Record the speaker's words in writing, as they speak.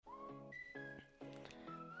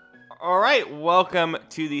All right, welcome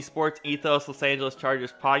to the Sports Ethos Los Angeles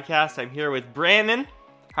Chargers podcast. I'm here with Brandon.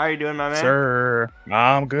 How are you doing, my man? Sir,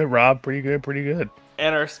 I'm good, Rob. Pretty good.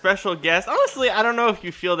 And our special guest, honestly, I don't know if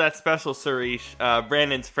you feel that special, Surish,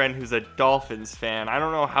 Brandon's friend who's a Dolphins fan. I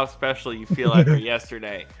don't know how special you feel after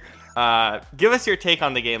yesterday. Give us your take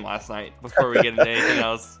on the game last night before we get into anything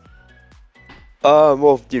else.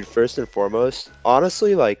 Well, dude, first and foremost,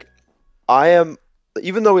 honestly,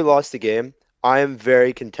 even though we lost the game, I am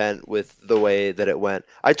very content with the way that it went.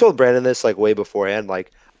 I told Brandon this, way beforehand.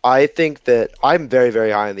 I think that I'm very,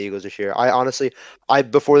 very high on the Eagles this year.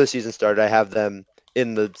 Before the season started, I have them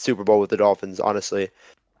in the Super Bowl with the Dolphins, honestly.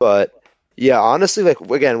 But, yeah, honestly,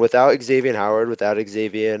 again, without Xavier Howard, without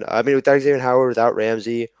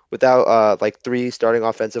Ramsey, without, three starting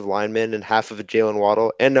offensive linemen and half of a Jalen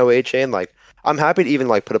Waddle and no A-Chain, I'm happy to even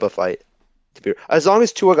put up a fight. As long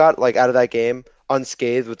as Tua got out of that game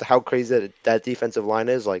unscathed with how crazy that defensive line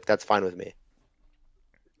is, that's fine with me.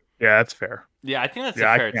 Yeah, that's fair. Yeah, I think that's a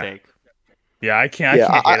fair take. Yeah, I can't.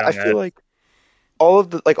 I feel like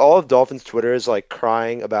all of Dolphins Twitter is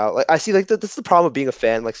crying about I see that's the problem of being a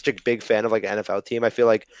fan, such a big fan of an NFL team. I feel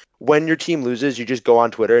like when your team loses, you just go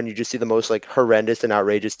on Twitter and you just see the most horrendous and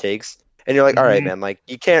outrageous takes, and you're all right, man,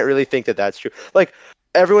 you can't really think that that's true.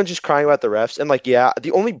 Everyone's just crying about the refs, and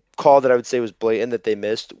the only call that I would say was blatant that they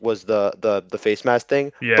missed was the face mask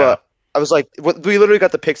thing. Yeah. But I was we literally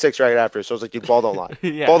got the pick six right after, so I was dude, ball don't lie.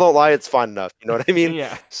 Yeah. Ball don't lie, it's fine enough. You know what I mean?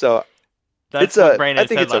 Yeah. So that's what Brandon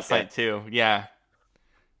said last night too. Yeah.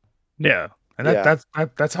 Yeah, and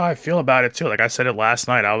that's how I feel about it too. I said it last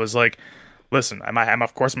night. I was like, listen, am I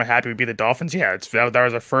happy we beat the Dolphins? Yeah, that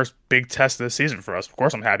was our first big test of the season for us. Of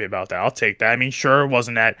course I'm happy about that. I'll take that. Sure,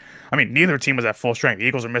 neither team was at full strength. The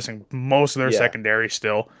Eagles are missing most of their secondary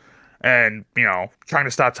still. And, trying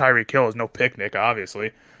to stop Tyreek Hill is no picnic,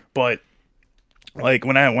 obviously. But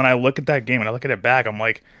when I look at that game and I look at it back, I'm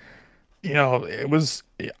like, it was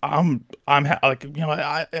either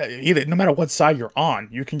no matter what side you're on,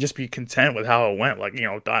 you can just be content with how it went.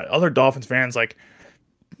 Other Dolphins fans,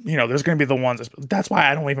 there's going to be the ones. That's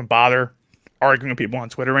why I don't even bother arguing with people on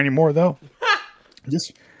Twitter anymore, though.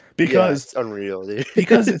 Just because it's unreal, dude.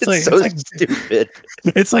 Because it's stupid.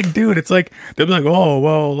 It's dude, they'll be oh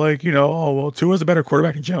well, Tua's a better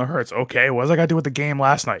quarterback than Jalen Hurts. Okay, what does that got to do with the game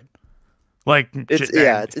last night?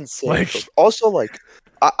 It's insane. Also,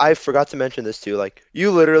 I forgot to mention this too.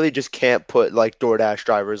 You literally just can't put DoorDash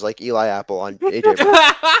drivers like Eli Apple on AJ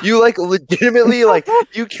Brown. You legitimately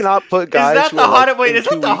you cannot put guys. Is that the hottest? Wait, is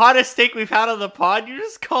that the hottest take we've had on the pod? You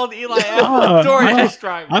just called Eli Apple a DoorDash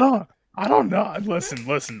driver. I don't know. Listen.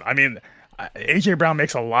 AJ Brown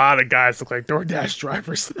makes a lot of guys look like DoorDash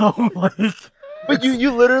drivers, though. But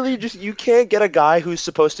you literally you can't get a guy who's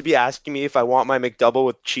supposed to be asking me if I want my McDouble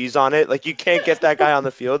with cheese on it. You can't get that guy on the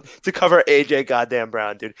field to cover AJ goddamn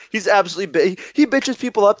Brown, dude. He's absolutely he bitches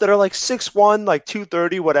people up that are 6'1",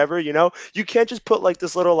 230, whatever, You can't just put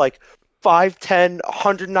this little 5'10",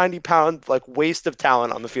 190-pound waste of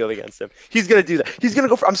talent on the field against him. He's gonna do that. He's gonna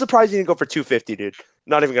go for. I'm surprised he didn't go for 250, dude.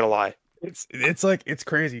 Not even gonna lie. It's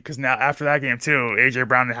crazy because now after that game too, AJ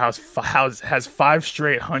Brown has 5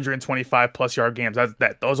 straight 125 plus yard games. There's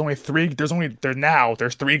three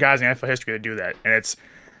guys in NFL history that do that, and it's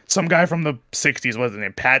some guy from the '60s. What's his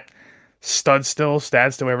name? Pat Stadstill,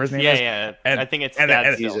 whatever his name is. Yeah. And, I think it's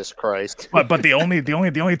and Jesus Christ. But the only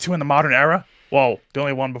two in the modern era. Well, the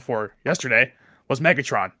only one before yesterday was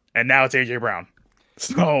Megatron, and now it's AJ Brown.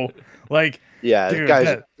 So yeah, dude,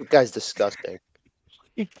 the guy's disgusting.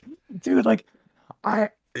 Dude,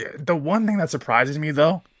 the one thing that surprises me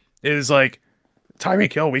though is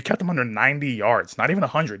Tyreek Hill. We kept him under 90 yards, not even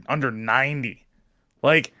 100, under 90.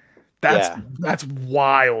 That's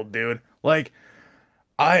wild, dude. When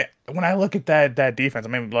I look at that defense,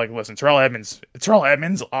 listen, Terrell Edmonds.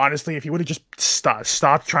 Honestly, if he would have just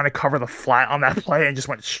stopped trying to cover the flat on that play and just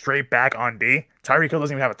went straight back on D, Tyreek Hill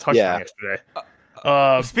doesn't even have a touchdown yesterday.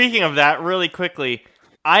 Speaking of that, really quickly.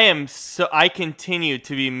 I continue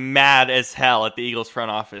to be mad as hell at the Eagles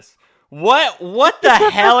front office. What the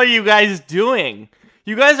hell are you guys doing?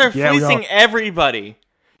 You guys are fleecing everybody.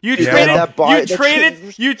 You traded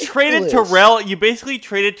Terrell. You basically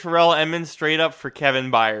traded Terrell Edmonds straight up for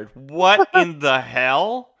Kevin Byard. What in the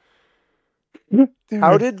hell?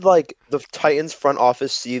 How did the Titans front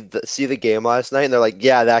office see the game last night and they're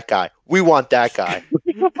yeah, that guy. We want that guy.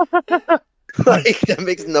 That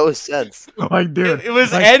makes no sense. Dude, it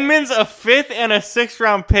was Edmonds, a 5th and a 6th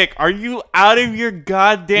round pick. Are you out of your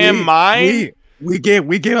goddamn mind? We gave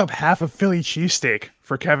up half a Philly cheesesteak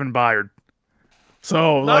for Kevin Byard.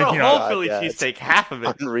 So not a whole Philly cheesesteak, half of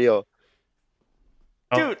it. Unreal.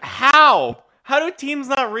 Dude, how? How do teams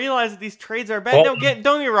not realize that these trades are bad? Well- No, don't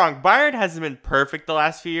get me wrong. Bayern hasn't been perfect the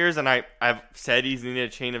last few years, and I've said he's needed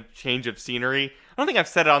a change of scenery. I don't think I've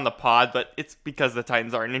said it on the pod, but it's because the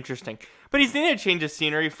Titans aren't interesting. But he's needed a change of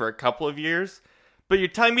scenery for a couple of years. But you're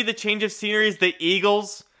telling me the change of scenery is the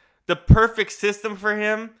Eagles, the perfect system for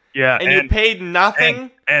him? Yeah, and you paid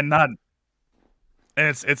nothing? And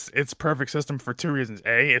it's perfect system for two reasons.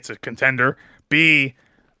 A, it's a contender. B,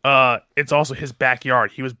 it's also his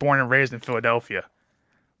backyard. He was born and raised in Philadelphia.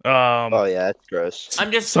 Oh yeah, that's gross.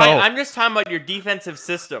 I'm just talking about your defensive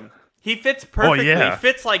system. He fits perfectly. yeah. He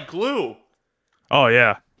fits like glue. Oh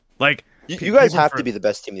yeah, like You guys have to be the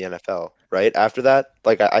best team in the NFL, right? After that,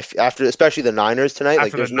 like after especially the Niners tonight,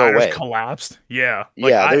 like there's no way. Collapsed. Yeah.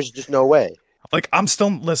 There's just no way. Like I'm still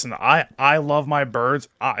listen. I love my Birds,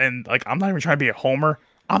 and like I'm not even trying to be a homer.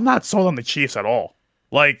 I'm not sold on the Chiefs at all.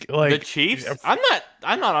 Like the Chiefs. I'm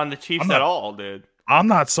not on the Chiefs at all, dude. I'm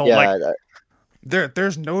not sold. Yeah,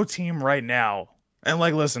 there's no team right now, and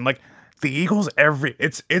like listen, like the Eagles.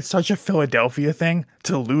 It's such a Philadelphia thing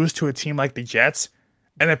to lose to a team like the Jets,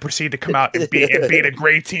 and then proceed to come out and beat a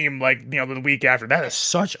great team like the week after. That is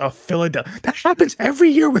such a Philadelphia. That happens every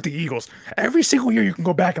year with the Eagles. Every single year, you can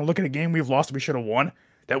go back and look at a game we've lost, we should have won,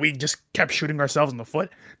 that we just kept shooting ourselves in the foot.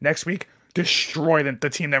 Next week, destroy the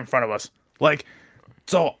team that in front of us. Like,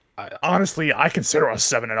 so honestly, I consider us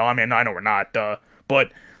 7-0. I mean, I know we're not,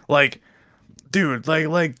 but like, dude,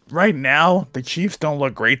 like right now, the Chiefs don't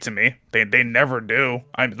look great to me. They never do.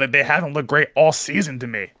 They haven't looked great all season to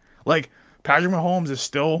me. Like, Patrick Mahomes is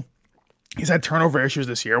still, he's had turnover issues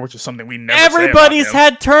this year, which is something we never Everybody's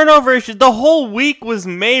had turnover issues. The whole week was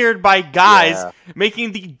marred by guys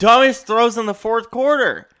making the dumbest throws in the fourth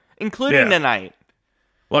quarter, including tonight.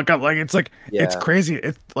 Look, it's crazy.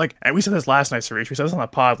 It's like, and we said this last night, Sarish. We said this on the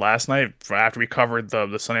pod last night after we covered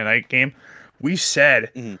the Sunday night game. We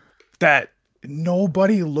said that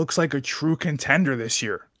nobody looks like a true contender this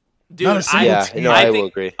year. Dude, I will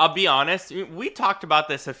agree. I'll be honest. We talked about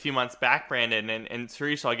this a few months back, Brandon, and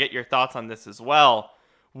Sarish, I'll get your thoughts on this as well,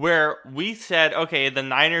 where we said, okay, the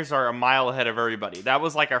Niners are a mile ahead of everybody. That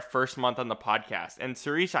was like our first month on the podcast. And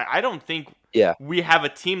Sarish, I don't think we have a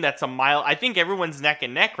team that's a mile. I think everyone's neck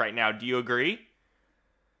and neck right now. Do you agree?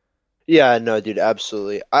 Yeah, no, dude,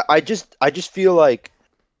 absolutely. I just feel like,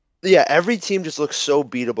 every team just looks so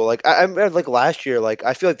beatable. Like I like last year, like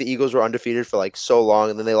I feel like the Eagles were undefeated for like so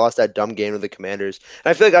long, and then they lost that dumb game to the Commanders.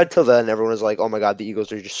 And I feel like until then, everyone was like, "Oh my god, the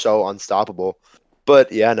Eagles are just so unstoppable."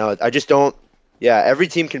 But no, I just don't. Yeah, every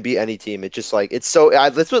team can beat any team. It's just like it's so.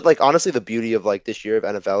 That's what like honestly the beauty of like this year of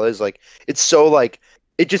NFL is like it's so like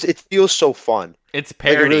it feels so fun. It's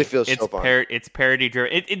parody. Like, it really feels so fun. It's parody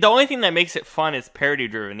driven. The only thing that makes it fun is parody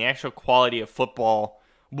driven. The actual quality of football,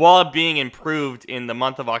 while being improved in the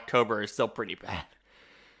month of October, is still pretty bad.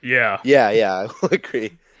 Yeah, I will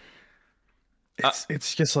agree.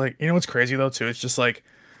 It's just like, what's crazy though too. It's just like,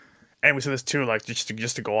 and we said this too, like just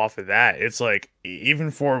to go off of that. It's like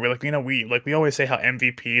even for we always say how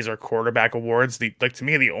MVPs are quarterback awards. To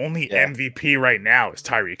me the only MVP right now is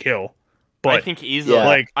Tyreek Hill. But I think easily.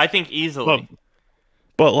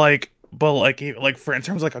 But for in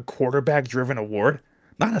terms of like a quarterback driven award,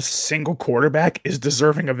 not a single quarterback is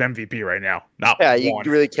deserving of MVP right now. Not one. You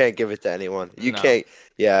really can't give it to anyone. You can't.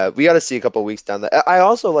 Yeah, we got to see a couple weeks down there. I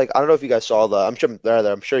also I don't know if you guys saw I'm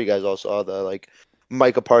sure you guys all saw the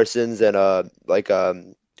Micah Parsons and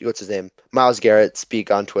what's his name, Myles Garrett speak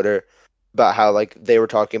on Twitter about how they were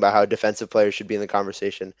talking about how defensive players should be in the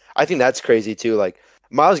conversation. I think that's crazy too.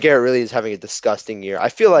 Myles Garrett really is having a disgusting year. I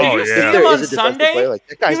feel like if there is a defensive player,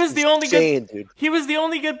 that guy's he was the only insane, good dude. He was the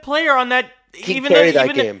only good player on that.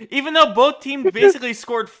 Even though both teams basically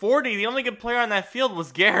scored 40, the only good player on that field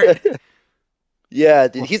was Garrett. Yeah,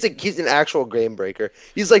 dude, he's an actual game breaker.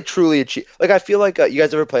 He's truly a cheat. I feel like you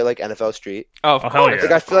guys ever play NFL Street? Oh, of course.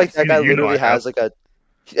 I feel like that guy literally has that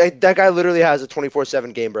guy literally has a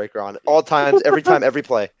 24/7 game breaker on all times, every time, every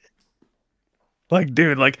play.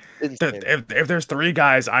 Dude, if there's three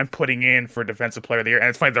guys I'm putting in for defensive player of the year, and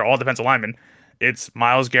it's funny, they're all defensive linemen. It's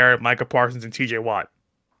Myles Garrett, Micah Parsons, and TJ Watt.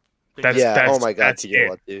 That's oh my god, TJ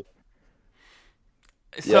Watt, dude.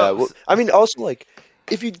 So, I mean, also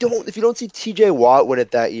if you don't see TJ Watt win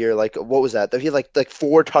it that year, what was that? He had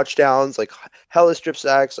 4 touchdowns, hella strip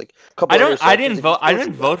sacks, a couple. I didn't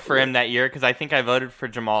vote for him that year because I think I voted for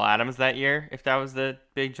Jamal Adams that year. If that was the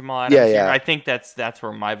big Jamal Adams year, I think that's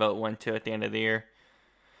where my vote went to at the end of the year.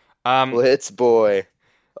 Blitz boy,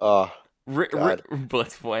 oh.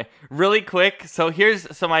 Blitz boy. Really quick. So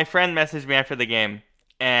my friend messaged me after the game,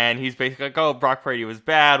 and he's basically like, "Oh, Brock Purdy was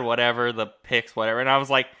bad. Whatever, the picks, whatever." And I was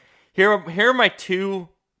like, Here are my 2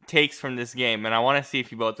 takes from this game, and I want to see if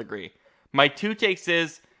you both agree. My two takes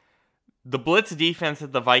is the blitz defense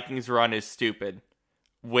that the Vikings run is stupid.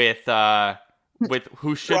 With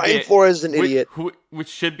who should Brian be Flores is an idiot. Which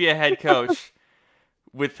should be a head coach.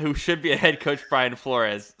 With who should be a head coach, Brian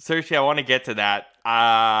Flores. Seriously, I want to get to that.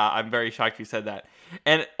 I'm very shocked you said that.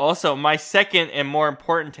 And also, my second and more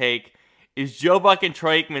important take is Joe Buck and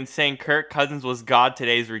Troy Aikman saying Kirk Cousins was God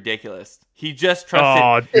today is ridiculous. He just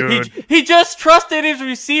trusted. Oh, dude. He just trusted his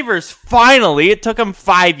receivers. Finally, it took him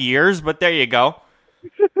 5 years, but there you go.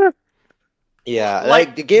 Yeah,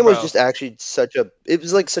 like the game was just actually such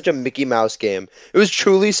a Mickey Mouse game. It was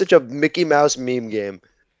truly such a Mickey Mouse meme game.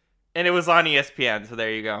 And it was on ESPN, so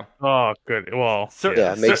there you go. Oh, good. Well,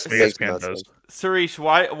 makes ESPN sense. Suresh,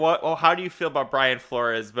 how do you feel about Brian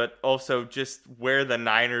Flores, but also just where the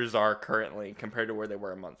Niners are currently compared to where they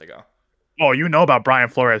were a month ago? Oh, you know about Brian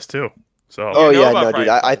Flores too. So. Oh yeah, no, dude.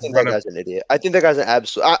 I think that guy's an idiot. I think that guy's an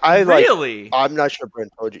absolute. Really? I'm not sure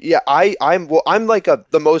Brent told you. Yeah, I'm like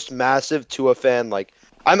the most massive Tua fan. Like,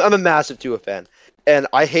 I'm a massive Tua fan, and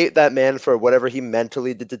I hate that man for whatever he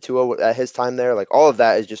mentally did to Tua at his time there. Like, all of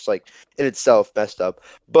that is just like in itself messed up.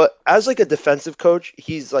 But as like a defensive coach,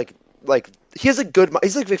 he's like he has a good.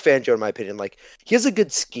 He's like Vic Fangio in my opinion. Like, he has a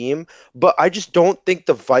good scheme, but I just don't think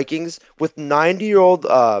the Vikings with 90-year-old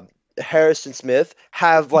Harrison Smith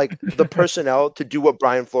have like the personnel to do what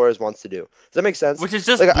Brian Flores wants to do. Does that make sense? Which is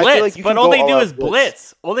just like, blitz, but all they do is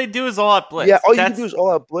blitz. All they do is all out blitz. Yeah, all you can do is all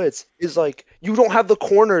out blitz. Is like you don't have the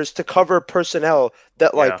corners to cover personnel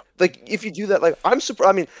that like if you do that, like I'm surprised.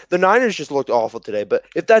 I mean, the Niners just looked awful today, but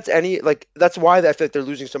if that's that's why I feel like they're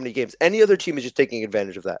losing so many games. Any other team is just taking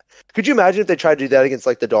advantage of that. Could you imagine if they tried to do that against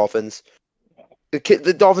like the Dolphins?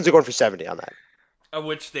 The Dolphins are going for 70 on that.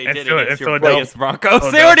 Which they and did against against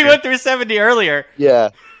Broncos. They already went through 70 earlier.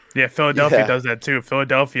 Yeah. Yeah, Philadelphia does that too.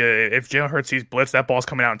 Philadelphia, if Jalen Hurts sees blitz, that ball's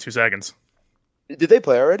coming out in 2 seconds. Did they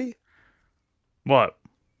play already? What?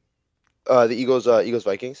 The Eagles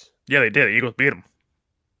Vikings? Yeah, they did. The Eagles beat them.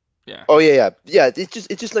 Yeah. Oh yeah. It's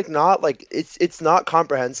just like not like it's not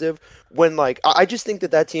comprehensive when like I just think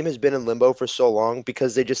that team has been in limbo for so long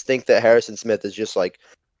because they just think that Harrison Smith is just like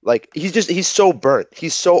he's so burnt.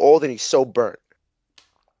 He's so old and he's so burnt.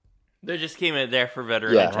 They're just keeping it there for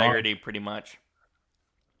veteran integrity, pretty much.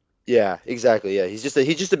 Yeah, exactly. Yeah, he's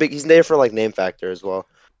there for like name factor as well.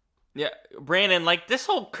 Yeah, Brandon, like this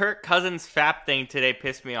whole Kirk Cousins FAP thing today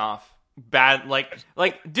pissed me off. Bad, like,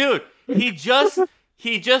 dude, he just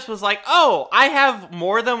was like, oh, I have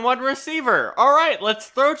more than one receiver. All right, let's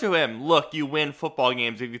throw to him. Look, you win football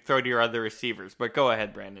games if you throw to your other receivers. But go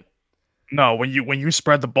ahead, Brandon. No, when you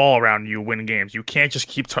spread the ball around, you win games. You can't just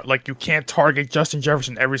keep you can't target Justin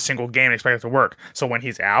Jefferson every single game and expect it to work. So when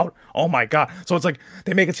he's out, oh my god! So it's like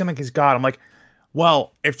they make it seem like he's God. I'm like,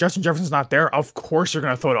 well, if Justin Jefferson's not there, of course you're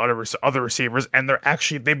gonna throw to other receivers, and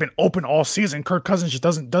they've been open all season. Kirk Cousins just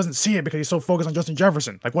doesn't see it because he's so focused on Justin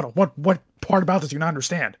Jefferson. Like what part about this do you not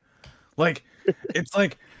understand? Like it's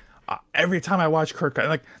like every time I watch Kirk,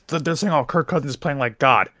 like they're saying, oh, Kirk Cousins is playing like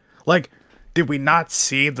God. Like, did we not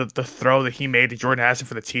see the throw that he made to Jordan Addison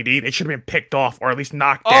for the TD? It should have been picked off or at least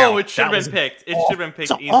knocked down. Oh, it should have been picked. It should have been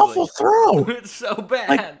picked it's an easily. Awful throw. It's so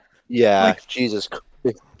bad. Jesus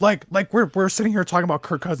Christ. Like we're sitting here talking about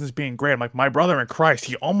Kirk Cousins being great. I'm like, my brother in Christ,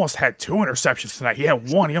 he almost had 2 interceptions tonight. He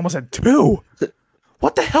had 1. He almost had 2.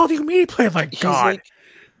 What the hell do you mean he played like God? Like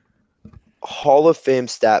Hall of Fame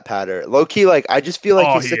stat pattern. Low key, like I just feel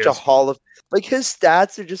like he's such a Hall of like his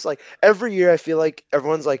stats are just like every year I feel like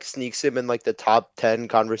everyone's like sneaks him in like the top 10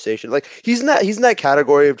 conversation. Like he's in that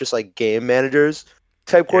category of just like game managers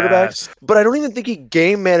type quarterbacks. Yes. But I don't even think he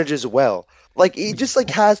game manages well. Like he just like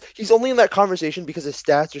he's only in that conversation because his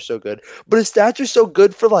stats are so good. But his stats are so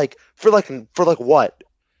good for what?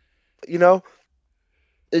 You know?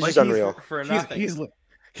 It's just unreal. For nothing.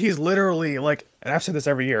 He's literally like, and I've said this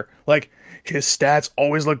every year, like his stats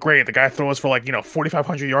always look great. The guy throws for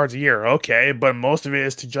 4,500 yards a year. Okay, but most of it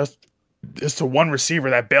is to one receiver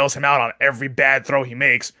that bails him out on every bad throw he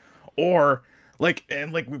makes. Or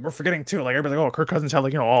we're forgetting too, like everybody's like, oh, Kirk Cousins had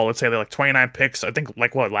let's say 29 picks. I think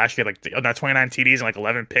last year, 29 TDs and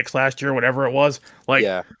 11 picks last year, whatever it was.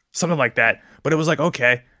 Something like that. But it was like,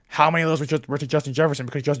 okay, how many of those were to Justin Jefferson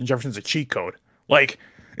because Justin Jefferson's a cheat code? Like,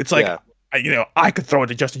 it's like, I could throw it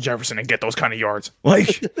to Justin Jefferson and get those kind of yards.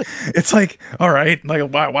 Like, it's like, all right, like,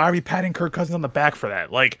 why are we patting Kirk Cousins on the back for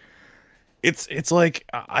that? Like, it's like,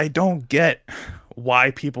 I don't get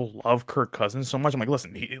why people love Kirk Cousins so much. I'm like,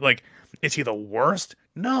 listen, is he the worst?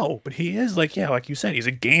 No, but he is like you said, he's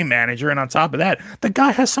a game manager, and on top of that, the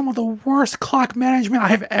guy has some of the worst clock management I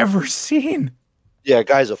have ever seen. Yeah,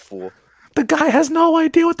 guy's a fool. The guy has no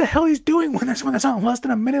idea what the hell he's doing when there's less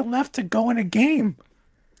than a minute left to go in a game.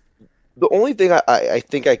 The only thing I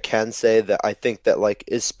think I can say that I think that like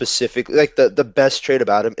is specific, like the best trait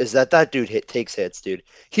about him is that dude takes hits, dude.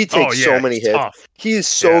 He Oh takes so yeah, many he's hits. tough. He is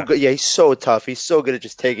so good. Yeah, he's so tough. He's so good at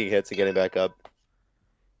just taking hits and getting back up.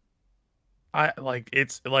 I like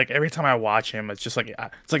it's like every time I watch him, it's just like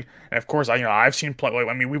it's like. And of course, I've seen play.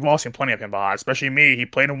 I mean, we've all seen plenty of him, but especially me. He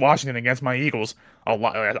played in Washington against my Eagles a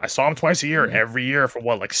lot. I saw him twice a year, every year for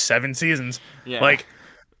what, like 7 seasons. Yeah. Like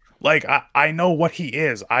I know what he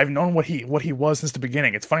is. I've known what he was since the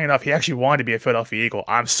beginning. It's funny enough, he actually wanted to be a Philadelphia Eagle.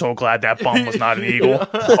 I'm so glad that bum was not an Eagle.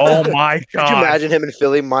 Oh my god! Could you imagine him in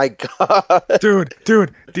Philly? My god, dude,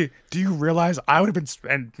 do you realize I would have been?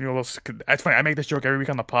 And it's funny. I make this joke every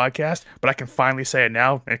week on the podcast, but I can finally say it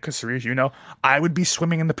now. And because Cerise, I would be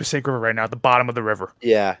swimming in the Passaic River right now, at the bottom of the river.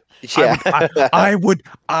 yeah.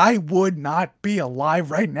 I would not be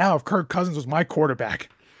alive right now if Kirk Cousins was my quarterback.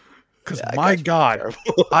 Because my God,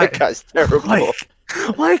 that guy's terrible.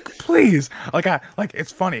 Like, please,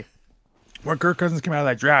 it's funny. When Kirk Cousins came out of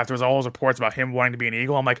that draft, there was all those reports about him wanting to be an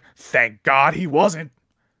Eagle. I'm like, thank God he wasn't.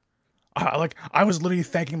 I was literally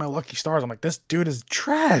thanking my lucky stars. I'm like, this dude is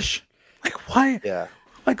trash. Like, why? Yeah.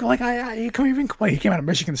 He came out of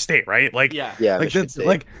Michigan State, right? Like, Yeah.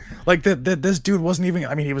 This dude wasn't even.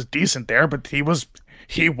 I mean, he was decent there, but he was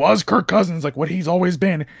Kirk Cousins, like what he's always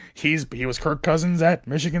been. He was Kirk Cousins at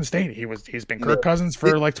Michigan State. He's been Kirk Cousins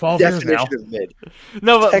for like 12 years now.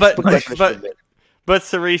 No, but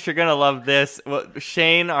Cerise, you're gonna love this. Well,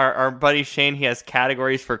 Shane, our buddy Shane, he has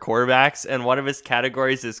categories for quarterbacks, and one of his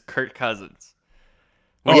categories is Kirk Cousins.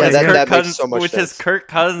 That makes so much sense. Which is Kirk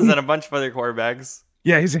Cousins and a bunch of other quarterbacks.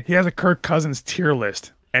 Yeah, he has a Kirk Cousins tier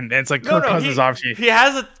list, and it's like Kirk Cousins obviously he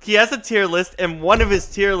has a tier list, and one of his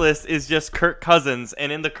tier lists is just Kirk Cousins,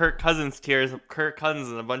 and in the Kirk Cousins tier is Kirk Cousins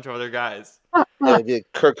and a bunch of other guys. Yeah,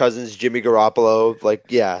 Kirk Cousins, Jimmy Garoppolo,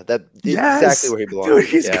 that's exactly where he belongs. Dude,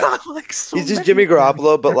 he's got like he's just Jimmy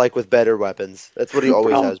Garoppolo, but like with better weapons. That's what he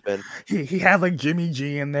always has been. He had like Jimmy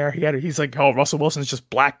G in there. He's like, oh, Russell Wilson's just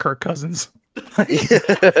black Kirk Cousins. I'm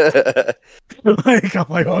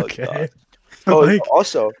like, okay.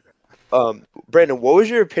 Also, Brandon, what was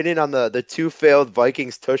your opinion on the 2 failed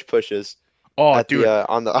Vikings tush pushes? Oh, dude,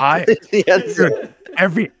 the end zone?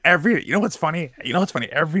 Every you know what's funny?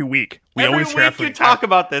 Every week we every always week you talk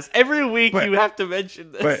about this. Every week you have to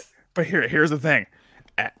mention this. But here's the thing.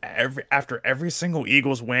 After every single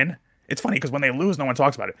Eagles win, it's funny because when they lose, no one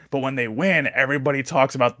talks about it. But when they win, everybody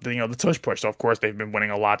talks about the tush push. So of course they've been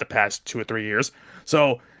winning a lot the past 2 or 3 years.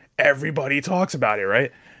 So everybody talks about it,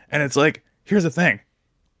 right? And it's like, here's the thing.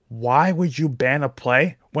 Why would you ban a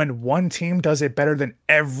play when one team does it better than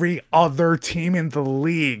every other team in the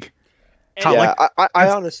league? I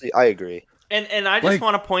honestly agree. And I just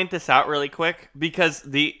want to point this out really quick because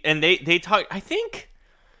they talk. I think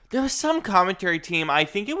there was some commentary team. I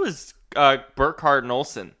think it was Burkhardt and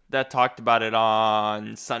Olsen that talked about it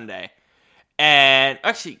on Sunday, and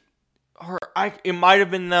actually, it might have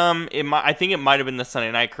been them. I think it might have been the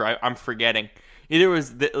Sunday night crew. I'm forgetting. Either it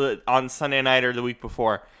was on Sunday night or the week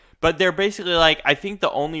before. But they're basically like, I think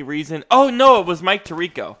the only reason... Oh, no, it was Mike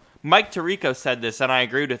Tirico. Mike Tirico said this, and I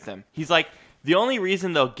agreed with him. He's like, the only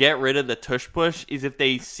reason they'll get rid of the tush push is if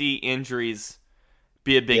they see injuries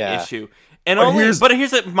be a big issue. And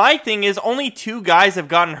my thing is, only 2 guys have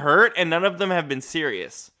gotten hurt, and none of them have been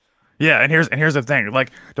serious. Yeah, and here's the thing.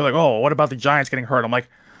 Like, they're like, oh, what about the Giants getting hurt? I'm like,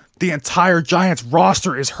 the entire Giants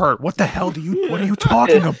roster is hurt. What the hell what are you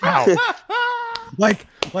talking about? Like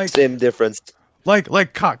same difference.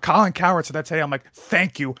 Like Colin Cowherd said that today. I'm like,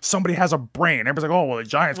 thank you. Somebody has a brain. Everybody's like, oh well, the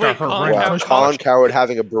Giants got hurt. Colin Cowherd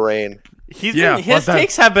having a brain. His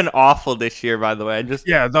takes have been awful this year, by the way.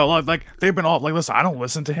 They've been all like, listen, I don't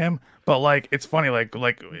listen to him, but like, it's funny, like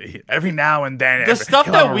every now and then, the stuff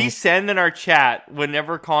that we send in our chat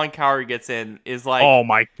whenever Colin Cowherd gets in is like, oh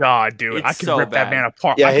my god, dude, I can rip that man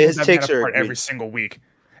apart. Yeah, his takes are every single week.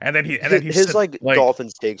 And then his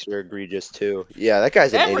Dolphins takes are egregious too. Yeah, that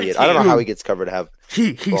guy's an idiot. I don't know how he gets covered to have.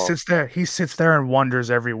 He sits there and wonders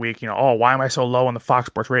every week, oh, why am I so low on the Fox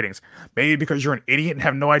Sports ratings? Maybe because you're an idiot and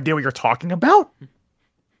have no idea what you're talking about.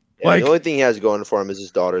 Yeah, the only thing he has going for him is his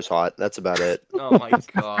daughter's hot. That's about it. Oh my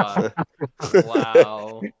god!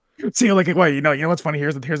 Wow. See, wait, you know what's funny?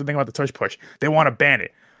 Here's the thing about the tush push. They want to ban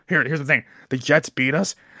it. Here's the thing. The Jets beat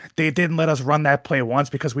us. They didn't let us run that play once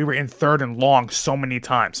because we were in 3rd and long so many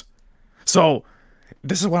times. So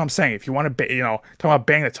this is what I'm saying. If you want to, talk about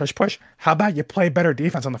banging the tush push, how about you play better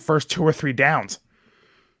defense on the first 2 or 3 downs?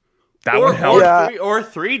 That would help. Or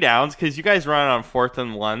 3 downs, because you guys run it on 4th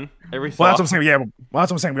and 1 every so Well, that's what I'm saying. Yeah, well,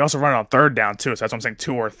 that's what I'm saying. We also run it on 3rd down too, so that's what I'm saying.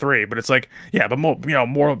 2 or 3, but it's like, yeah, but more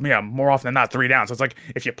often than not, 3 downs. So it's like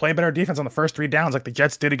if you play better defense on the first 3 downs, like the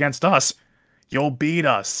Jets did against us, you'll beat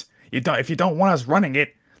us. If you don't want us running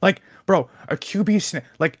it, like, bro, a QB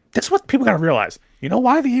like that's what people gotta realize. You know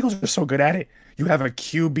why the Eagles are so good at it? You have a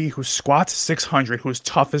QB who squats 600, who's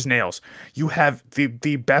tough as nails. You have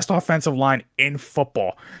the best offensive line in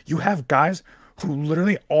football. You have guys who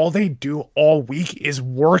literally all they do all week is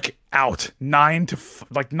work out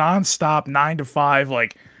nonstop, 9 to 5.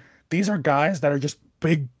 Like, these are guys that are just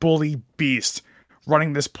big bully beasts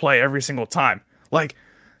running this play every single time. Like,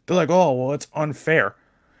 they're like, oh, well, it's unfair.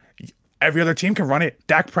 Every other team can run it.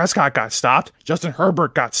 Dak Prescott got stopped. Justin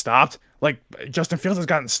Herbert got stopped. Like, Justin Fields has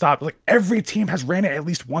gotten stopped. Like, every team has ran it at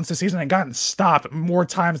least once this season and gotten stopped more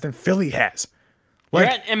times than Philly has.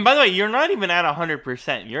 Like, and by the way, you're not even at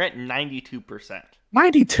 100%. You're at 92%.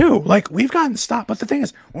 92. Like, we've gotten stopped. But the thing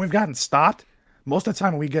is, when we've gotten stopped, most of the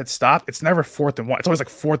time when we get stopped, it's never 4th and 1. It's always like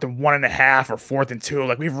 4th and 1.5 or 4th and 2.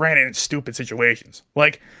 Like, we've ran it in stupid situations.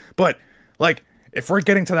 Like, but, like, if we're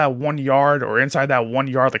getting to that 1 yard or inside that 1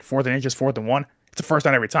 yard, like 4th and inches, 4th and 1, it's a first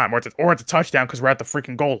down every time. Or it's a touchdown because we're at the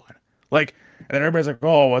freaking goal line. Like, and then everybody's like,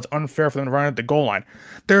 oh, well, it's unfair for them to run at the goal line.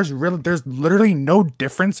 There's literally no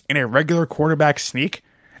difference in a regular quarterback sneak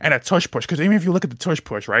and a tush push. Because even if you look at the tush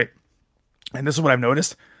push, right? And this is what I've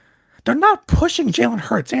noticed. They're not pushing Jalen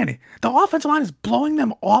Hurts, Andy. The offensive line is blowing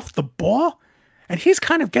them off the ball. And he's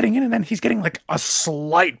kind of getting in, and then he's getting like a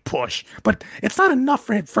slight push. But it's not enough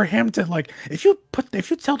for him to, like, if you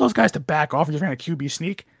tell those guys to back off and just ran a QB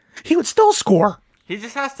sneak, he would still score. He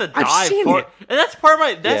just has to dive for it. And that's part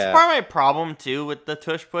of my problem too with the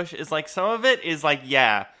tush push is like some of it is like,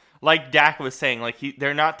 yeah, like Dak was saying, like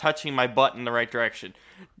they're not touching my butt in the right direction.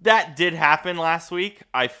 That did happen last week.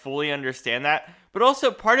 I fully understand that. But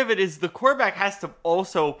also part of it is the quarterback has to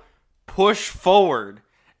also push forward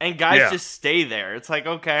and guys just stay there. It's like,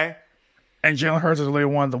 okay. And Jalen Hurts is really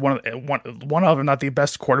one of, if not the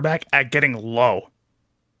best quarterback at getting low.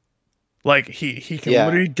 Like, he can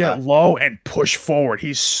literally get low and push forward.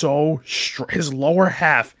 He's so his lower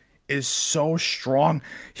half is so strong.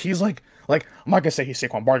 He's like I'm not gonna say he's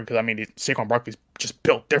Saquon Barkley because I mean Saquon Barkley's just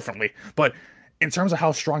built differently. But in terms of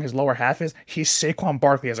how strong his lower half is, he's Saquon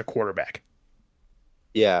Barkley as a quarterback.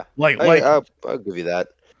 Yeah, I'll give you that.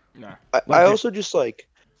 No. I also just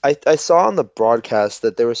I saw on the broadcast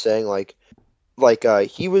that they were saying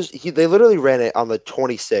they literally ran it on the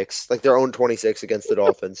 26, like their own 26 against the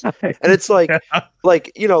Dolphins. And it's I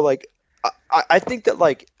think that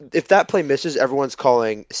like if that play misses, everyone's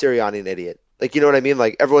calling Sirianni an idiot. Like, you know what I mean?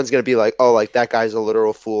 Like everyone's going to be like, "Oh, like that guy's a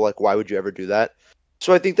literal fool. Like why would you ever do that?"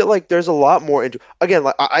 So I think that like there's a lot more into again,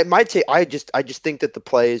 like I just think that the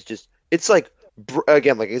play is just it's like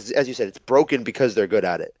again, like as you said, it's broken because they're good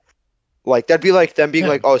at it. Like, that'd be like them being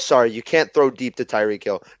like, oh, sorry, you can't throw deep to Tyreek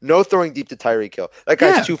Hill. No throwing deep to Tyreek Hill. That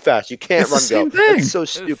guy's too fast. You can't run go. It's so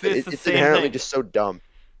stupid. It's inherently just so dumb.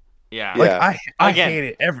 Yeah. Like, I hate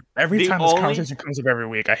it. Every time this conversation comes up every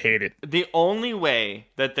week, I hate it. The only way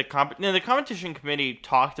that the competition committee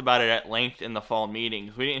talked about it at length in the fall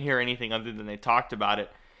meetings, we didn't hear anything other than they talked about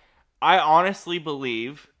it. I honestly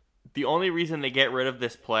believe the only reason they get rid of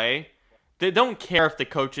this play, they don't care if the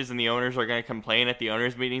coaches and the owners are going to complain at the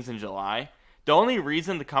owners' meetings in July. The only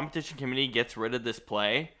reason the competition committee gets rid of this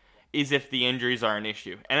play is if the injuries are an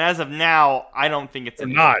issue. And as of now, I don't think it's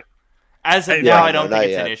an issue. As of now, I don't think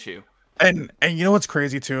it's an issue. And you know what's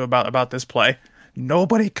crazy too about this play?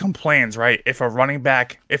 Nobody complains, right? If a running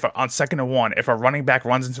back, on 2nd and 1, if a running back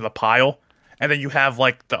runs into the pile, and then you have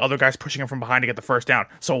like the other guys pushing him from behind to get the first down.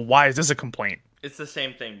 So why is this a complaint? It's the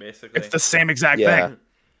same thing, basically. It's the same exact thing.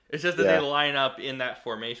 It's just that they line up in that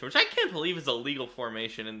formation, which I can't believe is a legal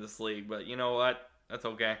formation in this league. But you know what? That's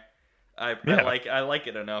okay. I like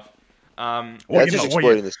it enough.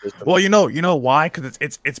 Exploiting the system. Well, you know why? Because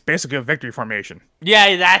it's basically a victory formation.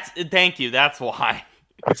 Yeah, thank you. That's why.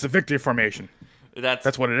 It's a victory formation.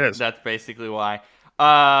 That's what it is. That's basically why.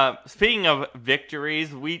 Speaking of victories,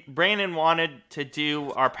 Brandon wanted to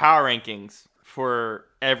do our power rankings for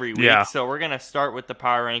every week, so we're gonna start with the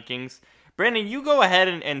power rankings. Brandon, you go ahead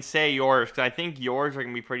and say yours, because I think yours are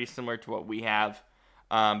going to be pretty similar to what we have.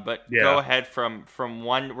 But go ahead from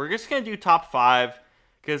one. We're just going to do top 5,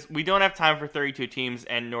 because we don't have time for 32 teams,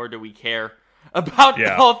 and nor do we care about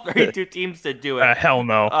all 32 teams to do it. Hell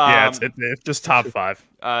no. It's just top 5.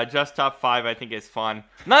 Just top 5, I think, is fun.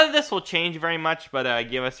 None of this will change very much, but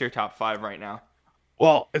give us your top 5 right now.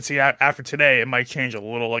 Well, see, after today, it might change a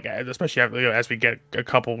little, like especially after, as we get a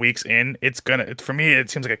couple weeks in. For me, it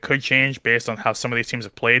seems like it could change based on how some of these teams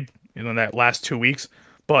have played in that last 2 weeks.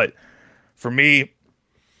 But for me,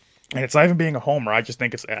 and it's not even being a homer. I just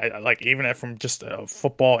think it's like even from just a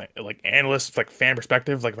football like analyst like fan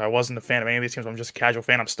perspective. Like if I wasn't a fan of any of these teams, I'm just a casual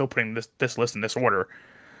fan. I'm still putting this list in this order.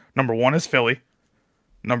 Number 1 is Philly.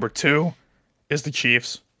 Number 2 is the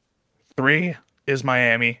Chiefs. 3 is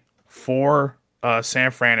Miami. 4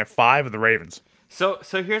 San Fran, and 5 of the Ravens. So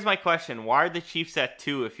here's my question: why are the Chiefs at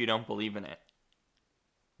 2 if you don't believe in it?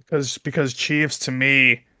 Because Chiefs to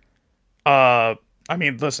me, I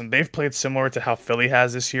mean, listen, they've played similar to how Philly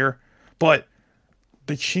has this year, but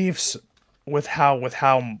the Chiefs, with how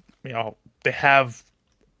they have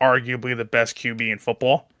arguably the best QB in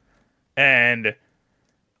football, and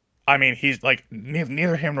I mean he's like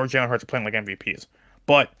neither him nor Jalen Hurts are playing like MVPs,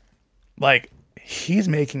 but like he's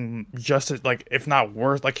making just as like if not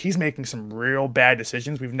worse, like he's making some real bad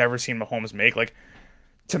decisions we've never seen Mahomes make. Like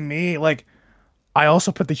to me, like I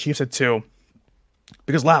also put the Chiefs at 2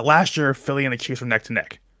 because last year Philly and the Chiefs were neck to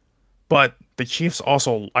neck. But the Chiefs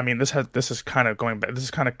also, I mean, this is kind of going back. This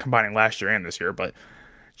is kind of combining last year and this year. But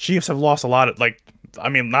Chiefs have lost a lot of I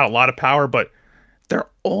mean, not a lot of power, but their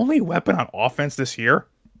only weapon on offense this year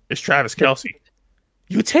is Travis Kelce.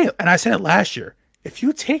 And I said it last year. If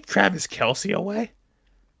you take Travis Kelce away,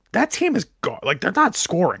 that team is gone. Like they're not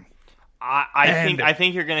scoring. I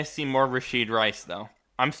think you're gonna see more Rashid Rice though.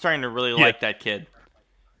 I'm starting to really like that kid.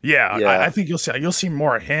 Yeah. I think you'll see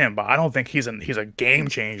more of him, but I don't think he's a game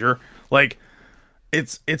changer. Like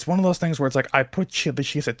it's one of those things where it's like I put the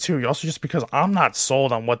Chiefs at 2. Also, just because I'm not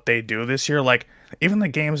sold on what they do this year. Like even the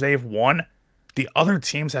games they've won, the other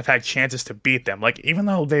teams have had chances to beat them. Like even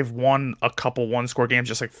though they've won a couple one-score games,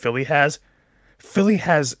 just like Philly has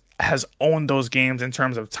owned those games in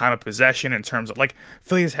terms of time of possession. In terms of like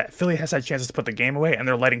Philly has had chances to put the game away, and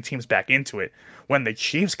they're letting teams back into it. When the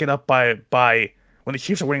Chiefs get up when the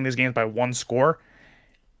Chiefs are winning these games by 1 score,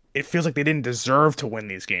 it feels like they didn't deserve to win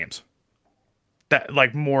these games. That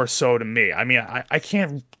like more so to me. I mean, I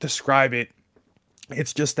can't describe it.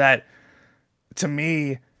 It's just that to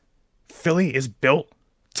me, Philly is built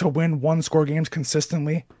to win 1-score games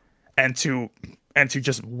consistently and to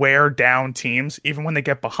just wear down teams even when they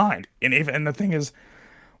get behind. And the thing is,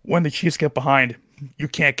 when the Chiefs get behind, you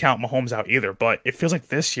can't count Mahomes out either. But it feels like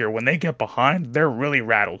this year when they get behind, they're really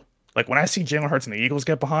rattled. Like when I see Jalen Hurts and the Eagles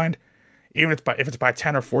get behind, even if it's by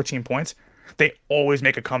 10 or 14 points, they always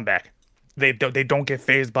make a comeback. They don't get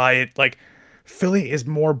fazed by it. Like Philly is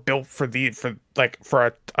more built for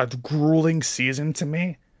a grueling season to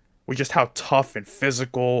me, with just how tough and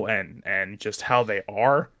physical and just how they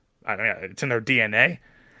are. I mean, it's in their DNA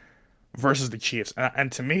versus the Chiefs.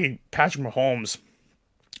 And to me, Patrick Mahomes,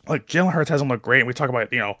 like Jalen Hurts hasn't looked great. And we talk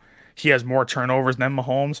about, he has more turnovers than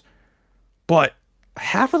Mahomes, but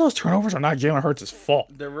half of those turnovers are not Jalen Hurts' fault.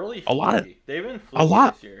 They're really a lot of they've been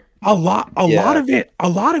fluky this year. A lot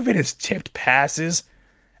of it is tipped passes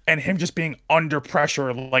and him just being under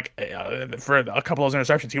pressure. Like for a couple of those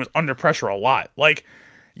interceptions, he was under pressure a lot. Like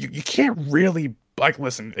you can't really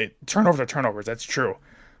listen. Turnovers are turnovers. That's true,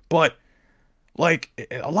 but like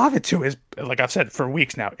a lot of it too is like I've said for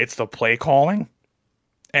weeks now. It's the play calling.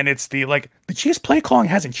 And it's the Chiefs' play calling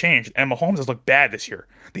hasn't changed, and Mahomes has looked bad this year.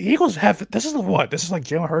 The Eagles this is like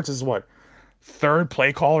Jalen Hurts is 3rd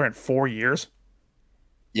play caller in 4 years.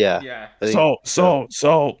 Yeah.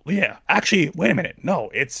 So yeah. Actually, wait a minute. No,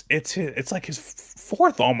 it's like his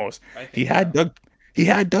 4th almost. He had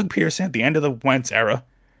Doug Peterson at the end of the Wentz era.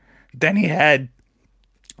 Then he had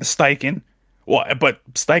Steichen. Well, but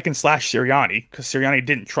Steichen / Sirianni, because Sirianni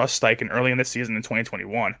didn't trust Steichen early in the season in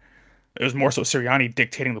 2021. It was more so Sirianni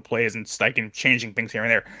dictating the plays and Steichen changing things here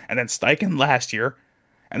and there. And then Steichen last year,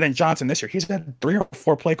 and then Johnson this year. He's had 3 or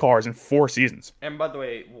 4 play callers in 4 seasons. And by the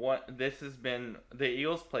way, the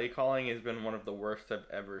Eagles' play calling has been one of the worst I've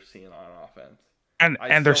ever seen on offense.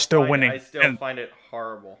 And they're still winning. I still find it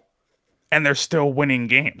horrible. And they're still winning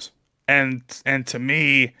games. And to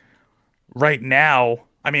me, right now,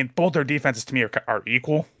 I mean, both their defenses to me are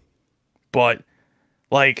equal, but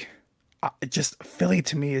just Philly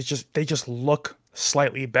to me is they just look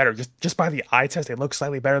slightly better. Just by the eye test, they look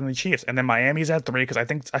slightly better than the Chiefs. And then Miami's at 3 because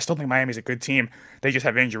I still think Miami's a good team. They just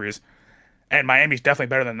have injuries, and Miami's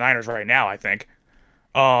definitely better than the Niners right now. I think,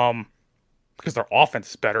 because their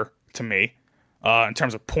offense is better to me, in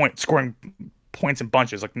terms of scoring points in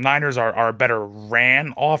bunches. Like Niners are a better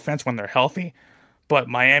ran offense when they're healthy, but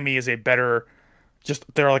Miami is a better.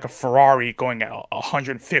 They're like a Ferrari going at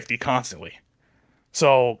 150 constantly.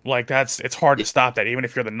 So it's hard to stop that even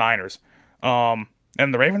if you're the Niners. And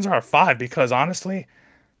the Ravens are at 5 because honestly,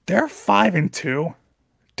 they're 5-2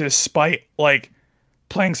 despite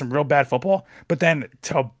playing some real bad football. But then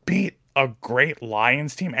to beat a great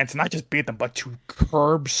Lions team, and to not just beat them, but to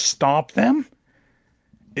curb stomp them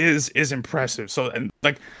is impressive. So and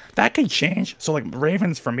like that can change. So like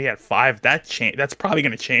Ravens for me at 5, that's probably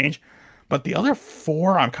gonna change. But the other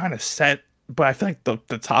 4 I'm kind of set. But I feel like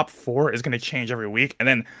the top 4 is gonna change every week. And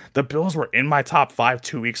then the Bills were in my top 5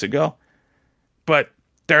 2 weeks ago, but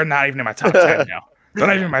they're not even in my top 10 now. They're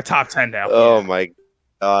not even in my top 10 now. Oh my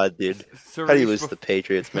god, dude. Sarish, How do you lose to the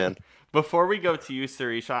Patriots, man? Before we go to you,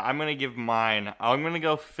 Sarish, I'm going to give mine. I'm going to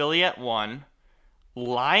go Philly at 1,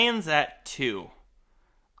 Lions at 2.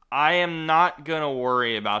 I am not going to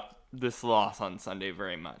worry about this loss on Sunday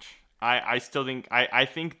very much. I still think I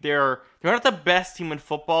think they're not the best team in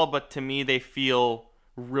football, but to me they feel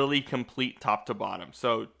really complete top to bottom.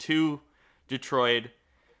 So 2 Detroit.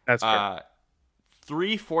 That's fair.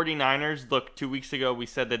 3 49ers. Look, 2 weeks ago we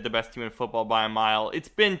said that the best team in football by a mile. It's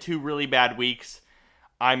been 2 really bad weeks.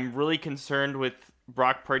 I'm really concerned with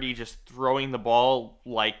Brock Purdy just throwing the ball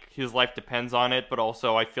like his life depends on it, but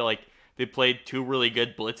also I feel like they played 2 really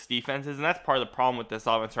good blitz defenses, and that's part of the problem with this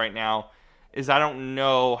offense right now, is I don't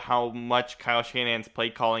know how much Kyle Shanahan's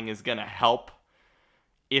play calling is going to help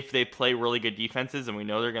if they play really good defenses, and we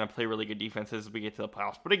know they're going to play really good defenses as we get to the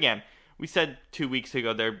playoffs. But again, we said 2 weeks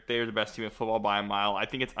ago they're the best team in football by a mile. I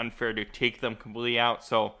think it's unfair to take them completely out,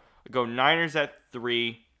 so I go Niners at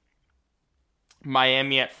 3,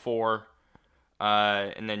 Miami at 4,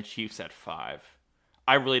 and then Chiefs at 5.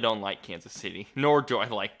 I really don't like Kansas City, nor do I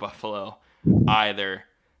like Buffalo either.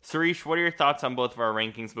 Sarish, what are your thoughts on both of our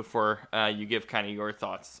rankings before you give kind of your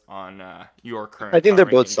thoughts on your current? I think they're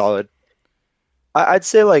both rankings? solid. I'd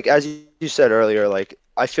say, like, as you said earlier, like,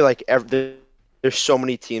 I feel like there's so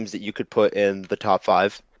many teams that you could put in the top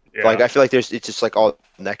 5. Yeah. Like, I feel like it's just like all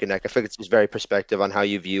neck and neck. I feel like it's just very perspective on how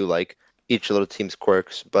you view like each little team's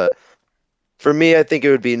quirks. But for me, I think it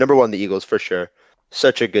would be number 1, the Eagles for sure.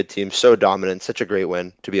 Such a good team, so dominant, such a great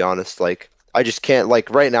win. To be honest, like I just can't like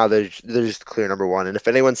right now. They're just clear number 1. And if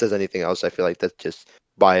anyone says anything else, I feel like that's just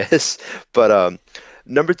bias. But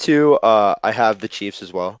number 2, I have the Chiefs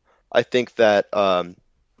as well. I think that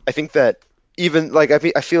even like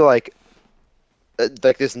I feel like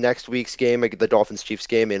this next week's game, like the Dolphins Chiefs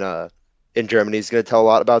game in Germany, is going to tell a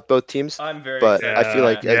lot about both teams. I'm very But excited. I feel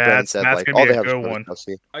like, as Brandon said, that's like gonna all be they a have is good Travis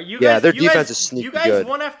one. Kelce. You Yeah, guys, their you defense guys, is sneaky You guys good.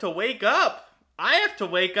 won't have to wake up. I have to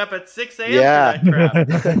wake up at 6 a.m. Yeah. for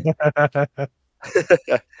that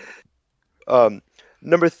crap.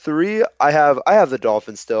 Number 3, I have the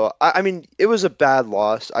Dolphins still. I mean, it was a bad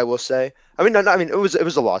loss, I will say. I mean, it was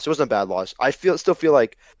a loss. It wasn't a bad loss. I still feel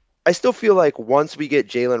like once we get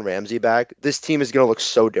Jalen Ramsey back, this team is gonna look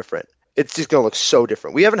so different. It's just gonna look so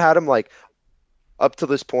different. We haven't had him like up to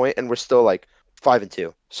this point, and we're still like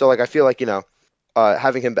 5-2. So like I feel like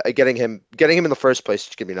having him getting him in the first place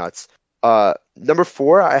is gonna be nuts. Number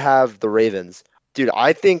 4, I have the Ravens. Dude,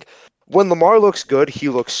 I think when Lamar looks good, he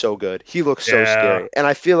looks so good. He looks so scary. And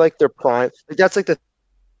I feel like they're prime. That's like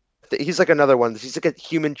he's like another one. He's like a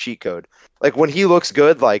human cheat code. Like when he looks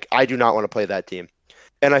good, like I do not want to play that team.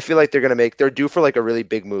 And I feel like they're due for like a really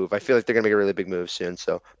big move. I feel like they're gonna make a really big move soon.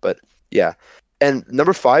 So, but yeah. And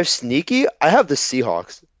number 5, sneaky, I have the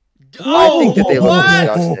Seahawks. I think that they look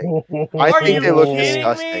disgusting. I Are think you they look kidding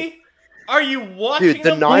disgusting. me? Are you watching Dude, the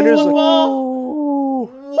them Niners play look- football?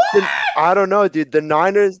 What? I don't know, dude. The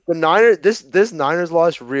Niners, this Niners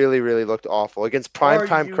loss really, really looked awful. Against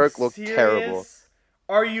primetime Kirk looked terrible.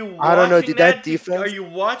 Are you watching I don't know, dude, that defense- Are you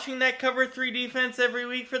watching that cover 3 defense every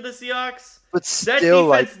week for the Seahawks? But That still,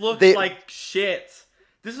 defense like looks they, like shit.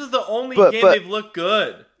 This is the only But- game but- they've looked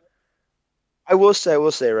good. I will say,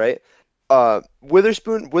 right?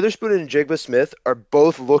 Witherspoon and Jigba Smith are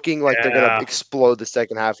both looking like they're Yeah. gonna explode the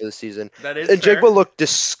second half of the season. That is And fair. Jigba looked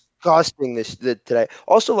disgusting today.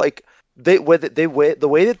 Also, like the way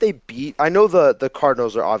that they beat. I know the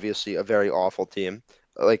Cardinals are obviously a very awful team,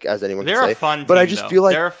 like as anyone They're can say. a fun team, but I just though. feel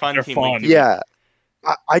like they're a fun they're team. fun. week to yeah.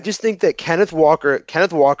 I just think that Kenneth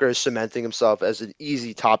Walker is cementing himself as an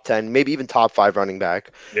easy top 10, maybe even top 5 running back.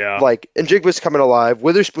 Yeah. Like, and Jigba's coming alive.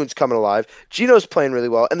 Witherspoon's coming alive. Gino's playing really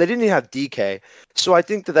well, and they didn't even have DK. So I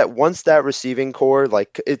think that once that receiving core,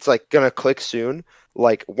 like, it's like gonna click soon.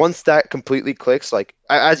 Like once that completely clicks, like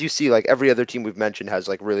as you see, like every other team we've mentioned has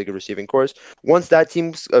like really good receiving cores. Once that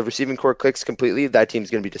team's receiving core clicks completely, that team's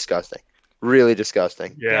gonna be disgusting, really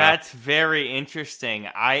disgusting. Yeah. That's very interesting.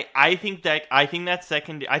 I think that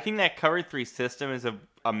cover 3 system is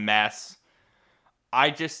a mess.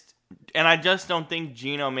 I just don't think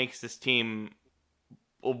Gino makes this team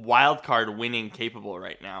a wild card winning capable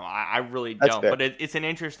right now. I really That's don't. fair. But it's an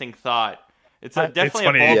interesting thought. It's It's definitely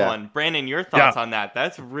funny, a bold yeah. one. Brandon, your thoughts on that?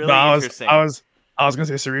 That's really No, interesting. I was gonna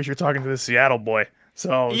say, Sarish, you're talking to the Seattle boy.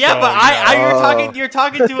 Yeah, but you're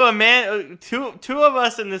talking to a man. Two of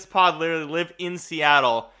us in this pod literally live in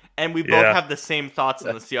Seattle, and we both have the same thoughts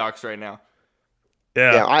on the Seahawks right now.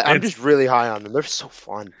 Yeah, I'm just really high on them. They're so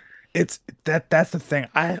fun. That's the thing.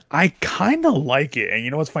 I kind of like it, and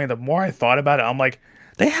you know what's funny? The more I thought about it, I'm like,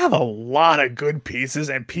 they have a lot of good pieces,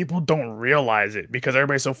 and people don't realize it because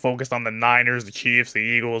everybody's so focused on the Niners, the Chiefs, the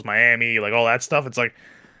Eagles, Miami, like all that stuff. It's like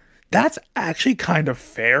that's actually kind of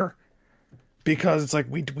fair because it's like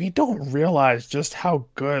we don't realize just how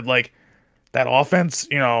good like that offense.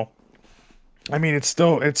 I mean, it's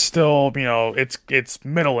still it's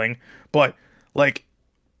middling, but like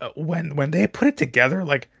when they put it together,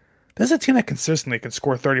 like this is a team that consistently can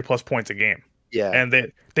score 30 plus points a game. Yeah, and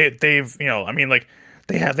they've I mean like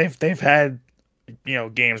they've had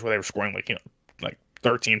games where they were scoring like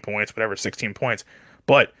 13 points, whatever, 16 points,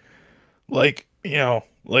 but like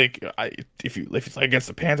if you against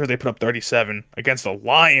the Panthers they put up 37 against the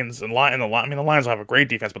Lions and I mean the Lions don't have a great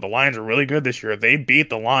defense, but the Lions are really good this year. They beat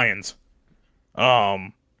the Lions.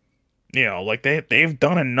 Like they've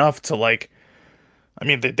done enough to like. I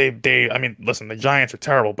mean, I mean, listen, the Giants are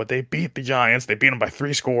terrible, but they beat the Giants. They beat them by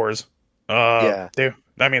 3 scores. Yeah. They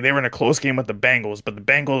were in a close game with the Bengals, but the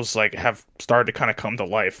Bengals like have started to kind of come to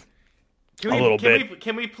life a little bit.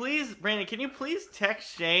 Can we please, Brandon? Can you please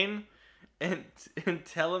text Shane and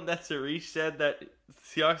tell him that Sarish said that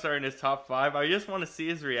Seahawks are in his top 5? I just want to see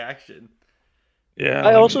his reaction. Yeah,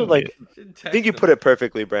 I also I think you put it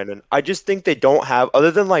perfectly, Brandon. I just think they don't have,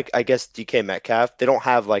 other than like I guess DK Metcalf, they don't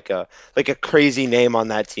have like a crazy name on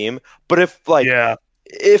that team. But I feel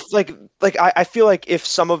like if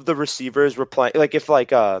some of the receivers were playing, like if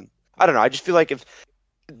like I don't know, I just feel like if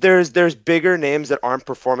there's bigger names that aren't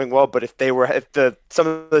performing well, but if some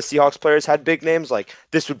of the Seahawks players had big names, like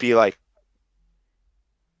this would be like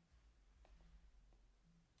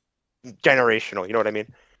generational. You know what I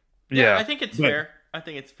mean? Yeah, I think it's fair.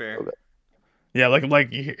 Okay. Yeah,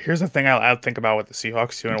 like here's the thing I think about with the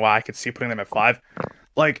Seahawks too, and why I could see putting them at 5.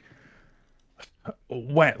 Like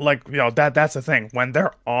when that's the thing. When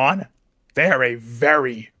they're on, they are a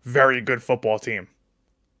very, very good football team.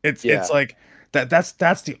 It's like that's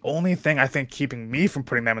the only thing I think keeping me from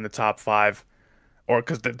putting them in the top 5, or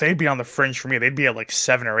because they'd be on the fringe for me. They'd be at like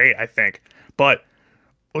 7 or 8, I think. But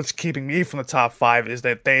what's keeping me from the top 5 is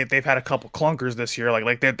that they've had a couple clunkers this year.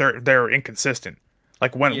 Like they're inconsistent.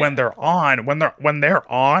 Like when they're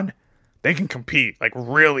on, they can compete like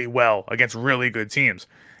really well against really good teams.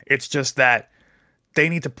 It's just that they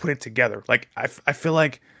need to put it together. Like I feel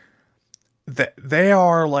like they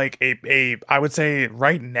are like a I would say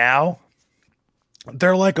right now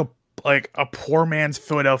they're like a poor man's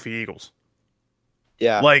Philadelphia Eagles.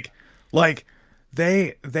 Yeah. Like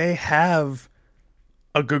they have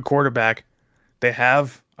a good quarterback. They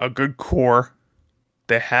have a good core.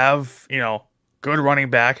 They have, good running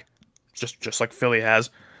back, just like Philly has.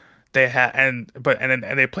 They have and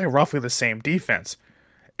they play roughly the same defense.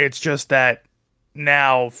 It's just that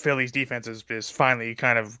now Philly's defense is finally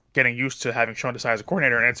kind of getting used to having Sean Desai as a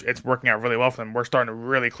coordinator, and it's working out really well for them. We're starting to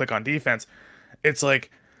really click on defense. It's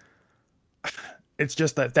like it's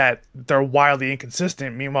just that they're wildly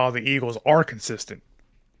inconsistent. Meanwhile, the Eagles are consistent.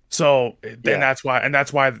 So that's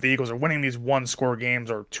why the Eagles are winning these 1-score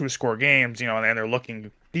games or 2-score games, and they're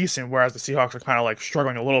looking decent, whereas the Seahawks are kind of like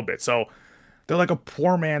struggling a little bit. So they're like a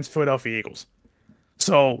poor man's Philadelphia Eagles.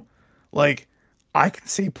 So like I can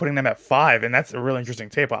see putting them at 5, and that's a really interesting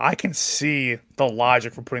tape. But I can see the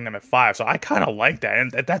logic for putting them at 5. So I kind of like that,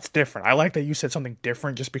 and that's different. I like that you said something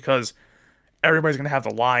different, just because everybody's gonna have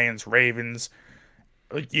the Lions, Ravens,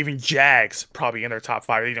 even Jags probably in their top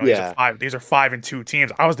 5. These are 5-2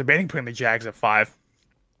 teams. I was debating putting the Jags at 5.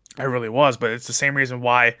 I really was, but it's the same reason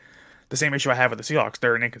why, the same issue I have with the Seahawks.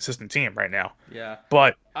 They're an inconsistent team right now. Yeah.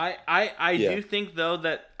 But I do think though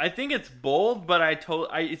that I think it's bold, but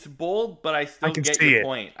it's bold, but I still get your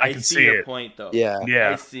point. I can see your point though. Yeah.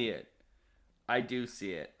 I see it. I do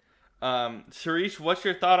see it. Sharish, what's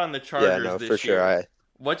your thought on the Chargers this year? For sure.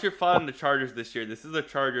 What's your thought on the Chargers this year? This is a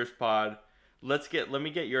Chargers pod. Let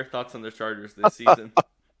me get your thoughts on the Chargers this season.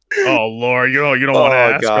 Oh Lord, you don't want to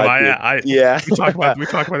ask God, him. We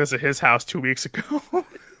talked about this at his house 2 weeks ago.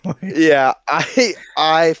 Yeah,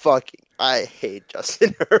 I hate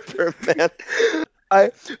Justin Herbert, man.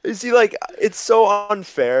 I see, like, it's so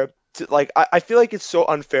unfair to, like, I feel like it's so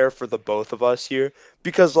unfair for the both of us here,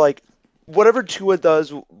 because like whatever Tua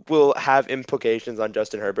does will have implications on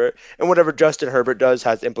Justin Herbert, and whatever Justin Herbert does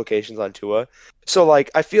has implications on Tua. So like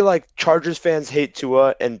I feel like Chargers fans hate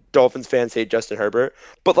Tua and Dolphins fans hate Justin Herbert,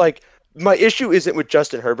 but like my issue isn't with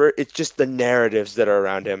Justin Herbert, it's just the narratives that are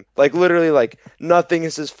around him. Like literally, like nothing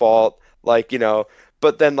is his fault. Like,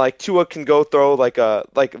 but then like Tua can go throw like a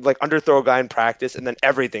like underthrow a guy in practice, and then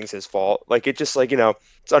everything's his fault. Like it just like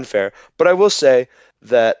it's unfair. But I will say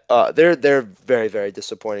that they're very very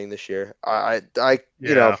disappointing this year. I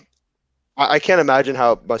can't imagine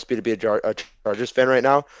how it must be to be a Chargers fan right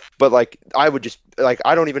now. But like I would just like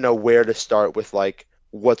I don't even know where to start with like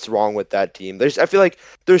what's wrong with that team. I feel like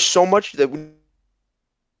there's so much that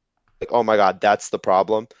like oh my god that's the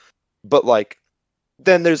problem, but like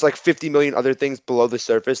then there's like 50 million other things below the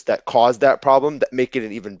surface that cause that problem that make it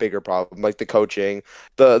an even bigger problem, like the coaching,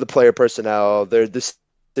 the player personnel, their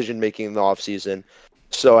decision making in the offseason.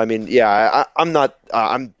 So I mean, yeah, I'm not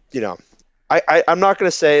I'm I'm not gonna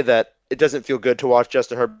say that it doesn't feel good to watch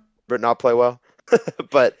Justin Herbert not play well,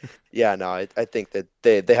 but yeah, no, I think that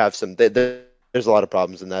they have there's a lot of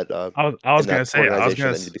problems in that. I was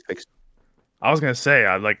gonna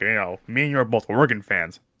say like me and you are both Oregon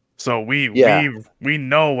fans. So we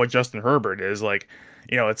know what Justin Herbert is like.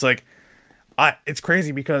 It's like it's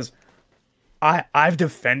crazy because I've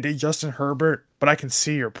defended Justin Herbert, but I can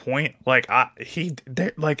see your point. Like if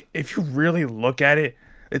you really look at it,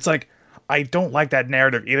 it's like I don't like that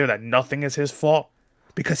narrative either that nothing is his fault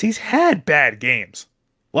because he's had bad games.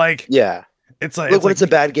 Like yeah. It's like look, when it's a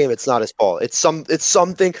bad game, it's not his fault. It's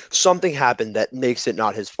something happened that makes it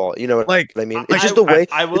not his fault. You know what I mean? It's just the way.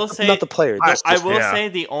 I will say not the player. I will say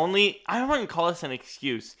the only I wouldn't call this an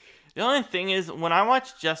excuse. The only thing is when I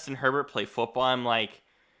watch Justin Herbert play football, I'm like,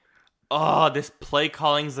 oh, this play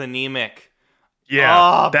calling's anemic.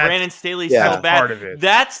 Yeah, Brandon Staley's so bad. Part of it.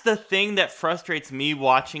 That's the thing that frustrates me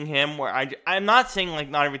watching him. Where I'm not saying like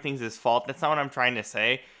not everything's his fault. That's not what I'm trying to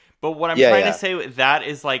say. But what I'm trying to say with that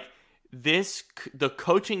is like. The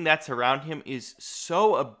coaching that's around him is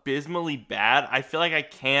so abysmally bad. I feel like I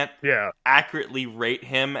can't accurately rate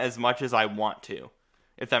him as much as I want to,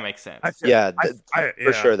 if that makes sense.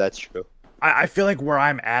 For sure, that's true. I feel like where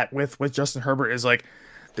I'm at with Justin Herbert is like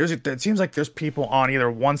it seems like there's people on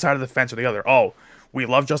either one side of the fence or the other. Oh, we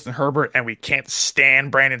love Justin Herbert and we can't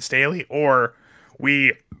stand Brandon Staley, or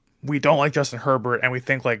we don't like Justin Herbert and we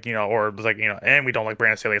think like and we don't like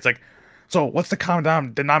Brandon Staley. It's like. So what's the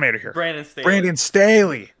common denominator here? Brandon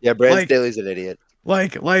Staley. Yeah, Brandon Staley's an idiot.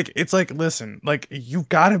 Like it's like listen, like you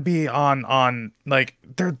gotta be on like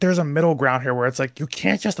there's a middle ground here where it's like you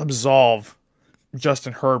can't just absolve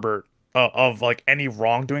Justin Herbert of like any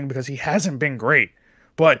wrongdoing because he hasn't been great,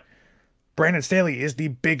 but Brandon Staley is the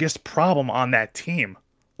biggest problem on that team.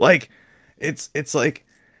 Like it's like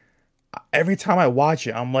every time I watch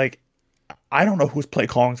it, I'm like I don't know who's play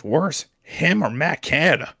calling's worse, him or Matt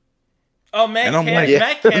Canada. Oh, Matt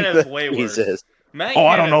Canada's way worse.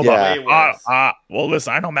 I don't know about way worse. Well,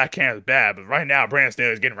 listen, I know Matt Canada's bad, but right now Brandon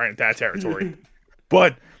Staley's getting right into that territory.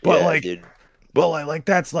 but that's like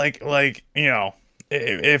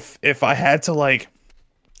if I had to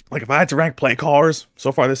if I had to rank play callers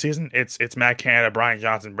so far this season, it's Matt Canada, Brian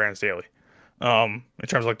Johnson, Brandon Staley, in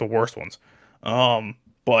terms of like the worst ones.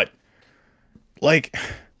 But like,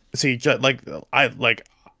 see,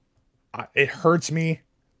 it hurts me.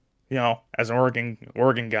 As an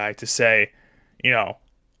Oregon guy to say, that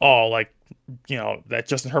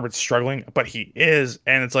Justin Herbert's struggling, but he is,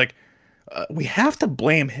 and it's like we have to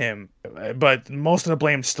blame him, but most of the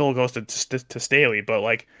blame still goes to Staley. But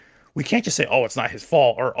like, we can't just say, oh, it's not his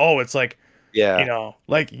fault, or oh, it's like,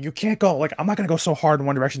 like you can't go like I'm not gonna go so hard in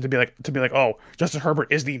one direction to be like, oh, Justin Herbert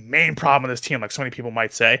is the main problem of this team, like so many people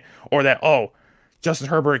might say, or that Justin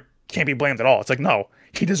Herbert can't be blamed at all. It's like no,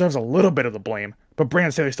 he deserves a little bit of the blame. But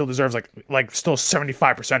Brandon Staley still deserves like still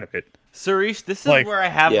 75% of it. Sarish, this is where I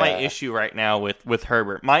have my issue right now with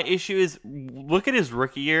Herbert. My issue is look at his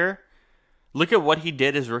rookie year. Look at what he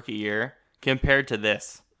did his rookie year compared to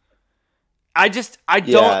this. I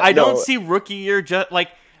don't see rookie year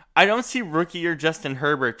I don't see rookie year Justin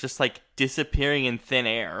Herbert just like disappearing in thin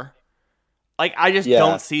air. Like I just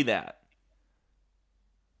don't see that.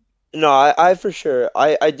 No, I for sure.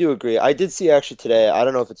 I do agree. I did see actually today. I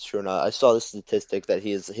don't know if it's true or not. I saw the statistic that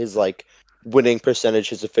his like winning percentage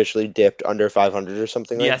has officially dipped under 500 or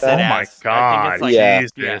something like that. Oh my god!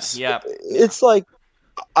 Jesus. Yeah. It's like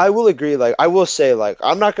I will agree. Like I will say, like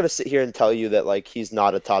I'm not gonna sit here and tell you that like he's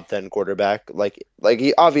not a top 10 quarterback. Like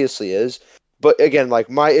he obviously is. But again, like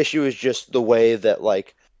my issue is just the way that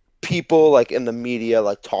like people like in the media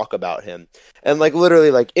like talk about him, and like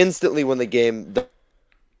literally like instantly when the game.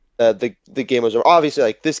 The game was over. Obviously,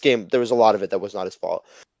 like this game, there was a lot of it that was not his fault.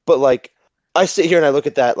 But like, I sit here and I look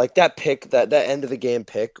at that, like that pick, that end of the game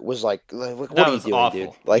pick was like what are you doing, awful.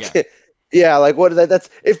 Dude? Like, like what?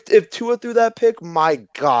 That's if Tua threw that pick, my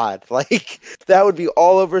God, like that would be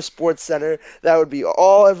all over Sports Center. That would be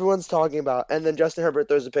all everyone's talking about. And then Justin Herbert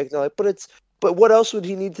throws a pick, and they're like, but but what else would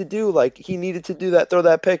he need to do? Like, he needed to do that, throw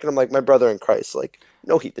that pick. And I'm like, my brother in Christ. Like,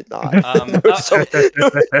 no, he did not. That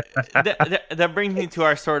brings me to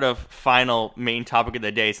our sort of final main topic of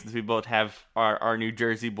the day, since we both have our New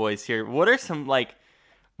Jersey boys here. What are some, like,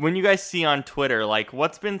 when you guys see on Twitter, like,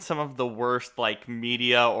 what's been some of the worst, like,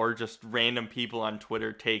 media or just random people on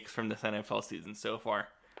Twitter takes from this NFL season so far?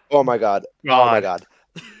 Oh my God. Oh my God.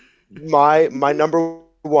 My number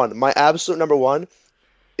one, my absolute number one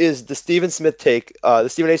is the Stephen A. Smith take,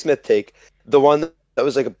 the one that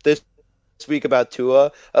was like this week about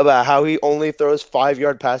Tua, about how he only throws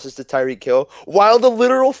 5-yard passes to Tyreek Hill, while the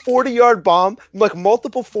literal 40-yard bomb, like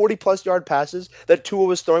multiple 40-plus yard passes that Tua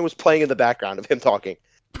was throwing, was playing in the background of him talking.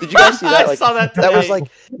 Did you guys see that? I saw that today. That was like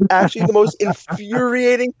actually the most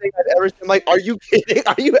infuriating thing I've ever seen. Like, are you kidding?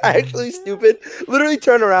 Are you actually stupid? Literally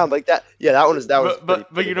turn around like that. Yeah, that one was.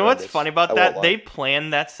 But you know what's funny about that? They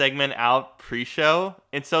planned that segment out pre-show,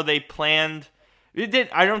 and so they planned.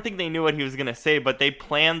 I don't think they knew what he was gonna say, but they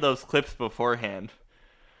planned those clips beforehand.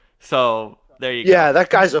 So there you go. Yeah, that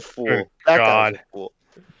guy's a fool. Guy's a fool.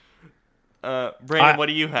 Brandon, what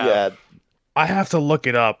do you have? Yeah, I have to look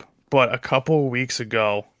it up. But a couple weeks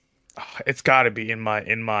ago, it's got to be in my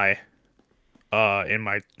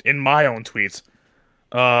own tweets.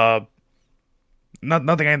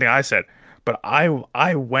 Nothing anything I said, but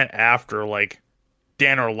I went after like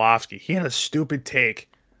Dan Orlovsky. He had a stupid take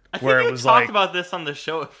where it was talked about this on the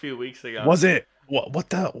show a few weeks ago. Was it? What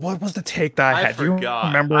was the take that I had? Forgot. Do you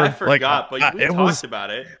remember? I forgot, but we talked about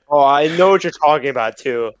it. Oh, I know what you're talking about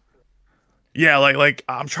too. Yeah, like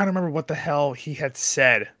I'm trying to remember what the hell he had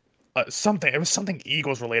said. Something. It was something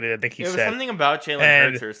Eagles related. I think he said. It was something about Jalen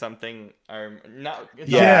Hurts or something. Or not. But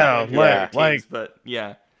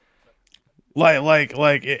it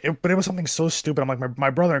was something so stupid. I'm like, my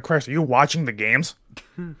brother in Christ, are you watching the games?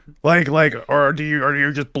 or are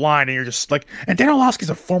you just blind and you're just like? And Dan Orlovsky's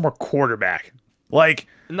a former quarterback. Like,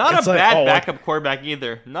 not a bad backup quarterback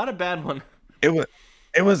either. Not a bad one. It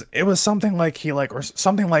was something like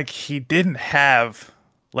he didn't have.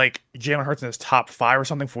 Like Jalen Hurts in his top 5 or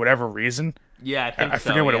something for whatever reason. Yeah, I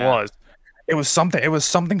forget what it was. It was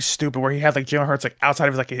something stupid where he had like Jalen Hurts like outside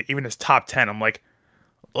of his like even his top 10. I'm like,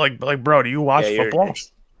 bro, do you watch football?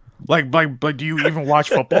 Like, do you even watch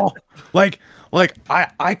football? I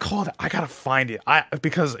called. I gotta find it.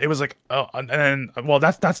 Because it was like, and then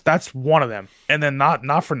that's one of them. And then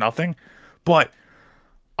not for nothing, but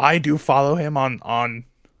I do follow him on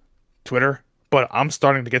Twitter. But I'm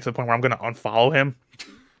starting to get to the point where I'm gonna unfollow him.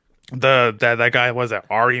 That guy was that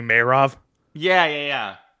Ari Meirov.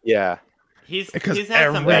 Yeah. He's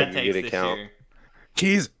had some bad takes this year.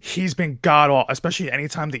 He's been god awful, especially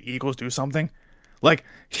anytime the Eagles do something. Like,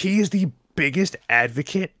 he's the biggest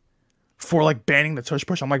advocate for like banning the tush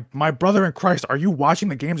push. I'm like, my brother in Christ, are you watching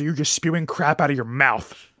the games or are you just spewing crap out of your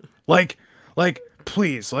mouth? Like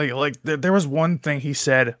please, like there was one thing he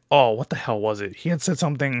said. Oh, what the hell was it? He had said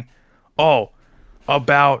something. Oh,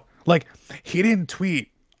 about like he didn't tweet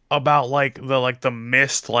about the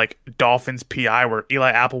missed like Dolphins PI where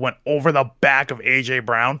Eli Apple went over the back of AJ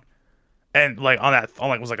Brown, and like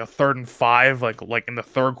it was like a 3rd and 5 like in the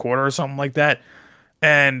third quarter or something like that,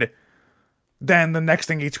 and then the next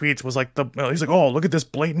thing he tweets was like he's like, oh, look at this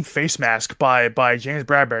blatant face mask by James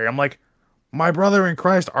Bradbury. I'm like, my brother in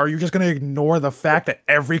Christ, are you just going to ignore the fact that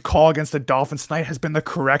every call against the Dolphins tonight has been the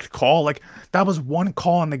correct call? Like, that was one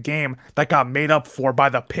call in the game that got made up for by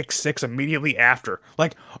the pick 6 immediately after.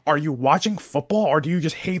 Like, are you watching football or do you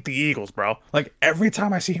just hate the Eagles, bro? Like, every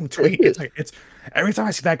time I see him tweet, every time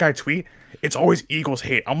I see that guy tweet, it's always Eagles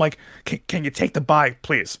hate. I'm like, can you take the bye,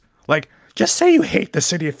 please? Like, just say you hate the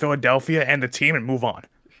city of Philadelphia and the team and move on.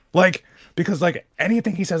 Like, because like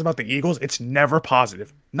anything he says about the Eagles, it's never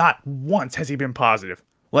positive. Not once has he been positive.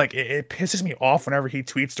 Like, it pisses me off whenever he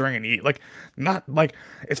tweets during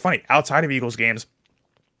it's funny, outside of Eagles games,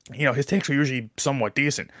 you know, his takes are usually somewhat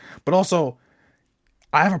decent. But also,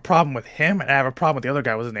 I have a problem with him and I have a problem with the other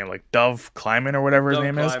guy. What's his name? Like Dove Kleiman or whatever his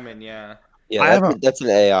name is. Yeah. Yeah, that's an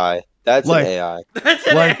AI. That's an AI. That's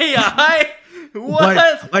an AI? What?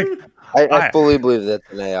 I fully believe that's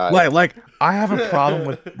an AI. Like I have a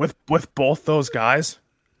problem with both those guys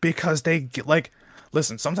because they get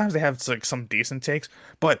listen, sometimes they have like some decent takes,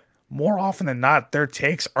 but more often than not, their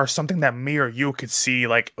takes are something that me or you could see,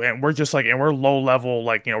 like, and we're just like, and we're low level,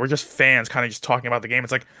 like, you know, we're just fans kind of just talking about the game.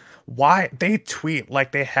 It's like, why they tweet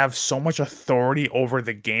like they have so much authority over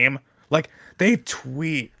the game. Like, they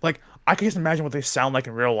tweet, like, I can just imagine what they sound like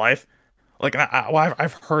in real life. Like,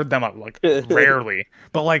 I've heard them like rarely,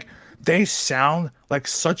 but like they sound like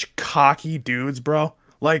such cocky dudes, bro.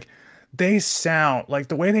 Like, they sound like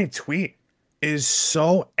the way they tweet. is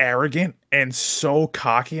so arrogant and so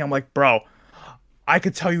cocky. I'm like, bro, I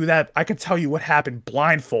could tell you that. I could tell you what happened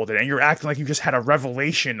blindfolded, and you're acting like you just had a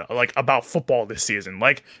revelation like about football this season.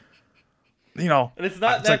 Like, you know, And it's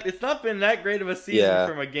not been that great of a season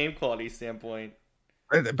from a game quality standpoint.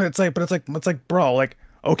 But it's like, bro, like,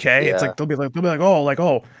 okay, it's like they'll be like,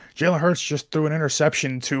 oh, Jalen Hurts just threw an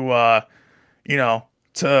interception to, you know,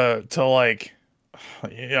 to like,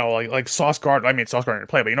 you know, like Sauce Gardner. I mean, Sauce Gardner didn't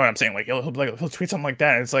play, but you know what I'm saying? Like, he'll tweet something like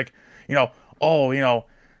that, and it's like, you know, oh, you know,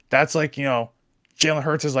 that's like, you know, Jalen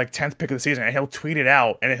Hurts is like 10th pick of the season, and he'll tweet it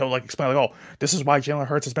out, and he'll like explain like, oh, this is why Jalen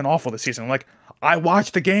Hurts has been awful this season. Like, I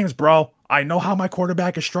watch the games, bro. I know how my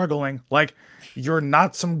quarterback is struggling. Like, you're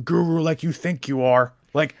not some guru like you think you are.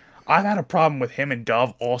 Like, I've had a problem with him and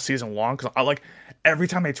Dove all season long because I like every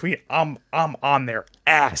time they tweet, I'm on their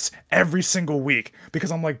ass every single week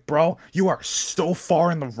because I'm like, bro, you are so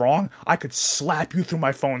far in the wrong. I could slap you through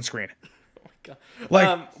my phone screen. Oh my God.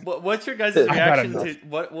 Like, what's your guys' reaction to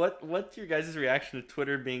what's your guys' reaction to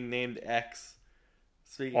Twitter being named X?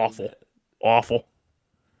 Awful.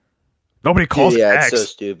 Nobody calls it X. It's so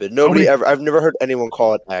stupid. I've never heard anyone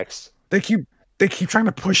call it X. They keep trying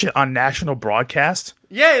to push it on national broadcast.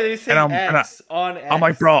 Yeah, they say X on X. I'm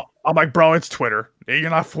like, bro, it's Twitter. You're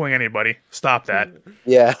not fooling anybody. Stop that.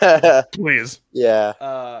 Yeah. Please. Yeah.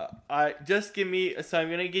 I'm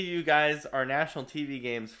gonna give you guys our national TV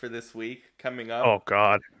games for this week coming up. Oh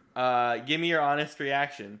God. Give me your honest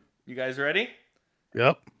reaction. You guys ready?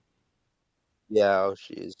 Yep. Yeah, oh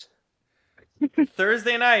jeez.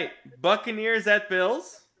 Thursday night, Buccaneers at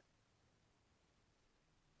Bills.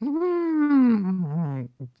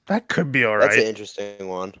 That could be all right. That's an interesting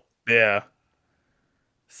one. Yeah.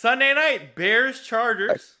 Sunday night, Bears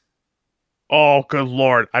Chargers. Oh, good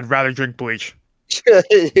Lord. I'd rather drink bleach. God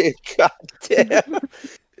damn.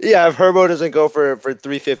 Yeah, if Herbo doesn't go for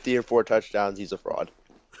 350 and 4 touchdowns, he's a fraud.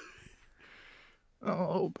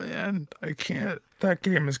 Oh man, I can't. That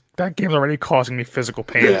game's already causing me physical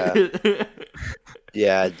pain. Yeah.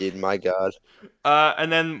 Yeah, dude, my God.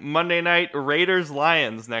 And then Monday night, Raiders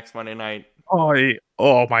Lions next Monday night.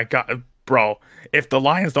 Oh my God, bro! If the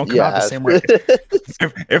Lions don't come out the same way,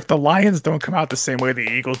 if the Lions don't come out the same way the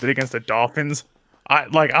Eagles did against the Dolphins,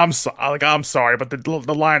 I'm sorry, but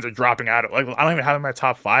the Lions are dropping out of, like, I don't even have them in my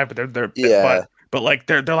top 5, but but like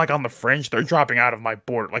they're like on the fringe. They're dropping out of my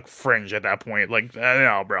board, like fringe at that point. Like,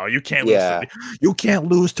 no, bro, you can't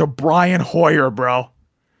lose to Brian Hoyer, bro.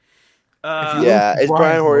 Is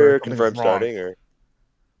Brian Hoyer confirmed starting or?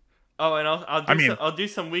 Oh, and I'll do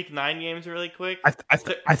some week 9 games really quick.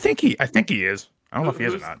 I think he is. I don't know if he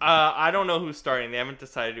is or not. I don't know who's starting. They haven't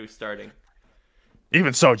decided who's starting.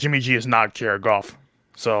 Even so, Jimmy G is not Jared Goff.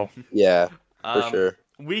 So yeah, for sure.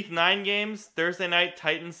 Week 9 games, Thursday night,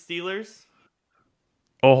 Titans Steelers.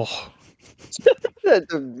 Oh,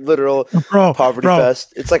 that's a literal poverty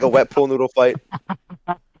fest. It's like a wet pool noodle fight.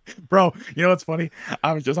 Bro, you know what's funny?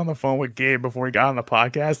 I was just on the phone with Gabe before he got on the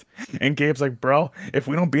podcast, and Gabe's like, "Bro, if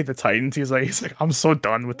we don't beat the Titans, he's like, I'm so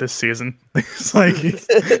done with this season." He's like,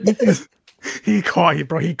 he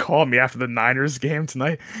called me after the Niners game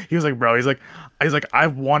tonight. He was like, "Bro, he's like, I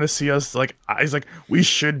want to see us like." He's like, "We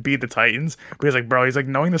should beat the Titans," but he's like, "Bro, he's like,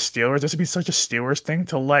 knowing the Steelers, this would be such a Steelers thing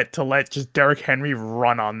to let just Derrick Henry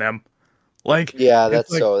run on them." Like, yeah, that's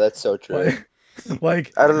so true.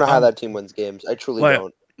 Like, I don't know how that team wins games. I truly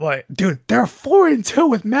don't. Like, dude, they're 4-2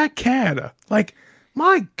 with Matt Canada. Like,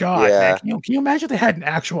 my God, man, can you imagine if they had an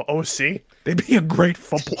actual OC? They'd be a great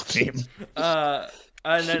football team. And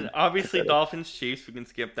then obviously Dolphins Chiefs. We can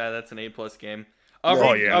skip that. That's an A+ game.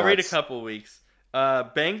 I'll read a couple weeks. Bills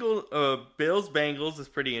Bengals is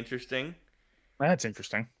pretty interesting. That's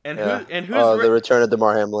interesting. And who's the return of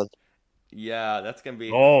DeMar Hamlin. Yeah, that's gonna be.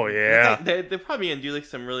 Oh yeah. They're probably gonna do like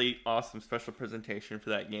some really awesome special presentation for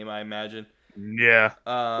that game, I imagine. Yeah.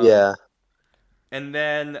 Yeah. And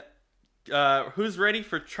then, who's ready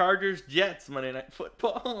for Chargers Jets Monday Night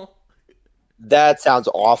Football? That sounds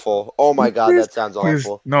awful. Oh my God, that sounds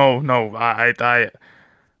awful. No,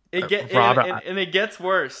 it gets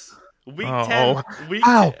worse. Week 10.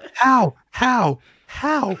 How?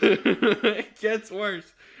 It gets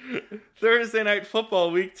worse. Thursday Night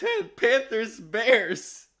Football, Week 10. Panthers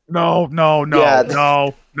Bears. No.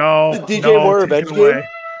 DJ Moore revenge game?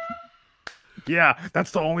 Yeah,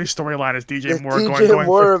 that's the only storyline is DJ Moore going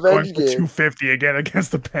for 250 again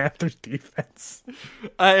against the Panthers defense.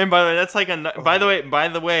 And by the way, that's like by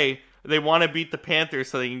the way, they want to beat the Panthers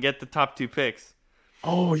so they can get the top 2 picks.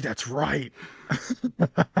 Oh, that's right.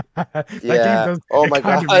 Yeah. Oh my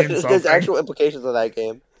God, there's actual implications of that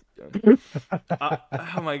game.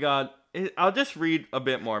 Oh my God, I'll just read a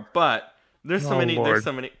bit more. But There's so Oh, many. Lord. There's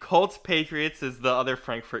so many. Colts Patriots is the other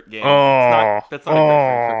Frankfurt game. Oh, That's not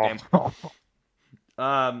a good Frankfurt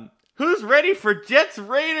game. Who's ready for Jets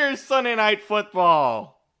Raiders Sunday Night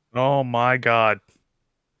Football? Oh my God.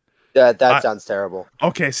 That sounds terrible.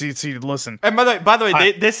 Okay, see, listen. And by the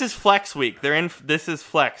way, this is flex week. They're in. This is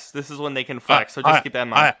flex. This is when they can flex. So just keep that in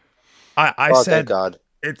mind. I Oh, said thank God.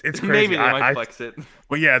 it's crazy. Maybe they might flex it.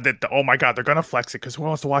 Well, yeah. Oh my God, they're gonna flex it because who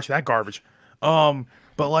wants to watch that garbage? But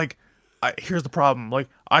like, here's the problem. Like,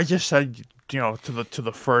 I just said, to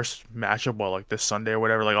the first matchup, well, like this Sunday or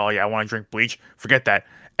whatever. Like, oh yeah, I want to drink bleach. Forget that.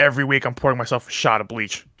 Every week, I'm pouring myself a shot of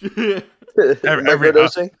bleach.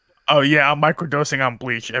 Microdosing? Oh yeah, I'm microdosing on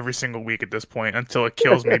bleach every single week at this point until it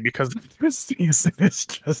kills me because this season is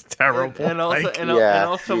just terrible. And also, Like, and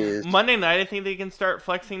also geez. Monday night, I think they can start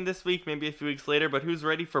flexing this week, maybe a few weeks later. But who's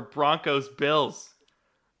ready for Broncos Bills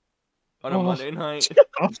on a Monday night?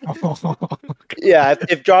 Yeah,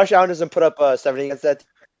 if Josh Allen doesn't put up 70 against that,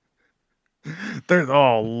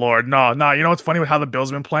 oh Lord, no. You know what's funny with how the Bills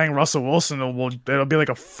have been playing? Russell Wilson it'll be like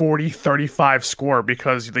a 40-35 score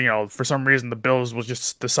because for some reason the Bills will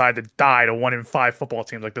just decide to die to 1-5 football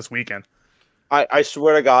teams like this weekend. I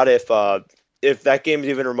swear to God, if that game is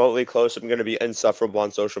even remotely close, I'm gonna be insufferable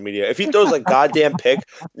on social media. If he throws a goddamn pick,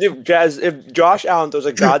 if Josh Allen throws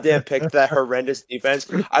a goddamn pick to that horrendous defense,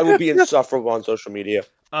 I will be insufferable on social media.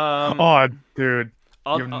 Oh, dude.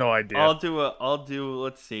 You have no idea. I'll do.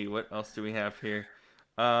 Let's see. What else do we have here?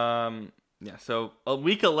 Yeah. So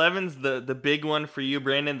week 11's the big one for you,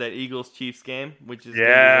 Brandon. That Eagles Chiefs game, which is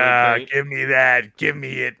yeah. really great. Give me that. Give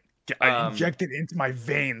me it. Inject it into my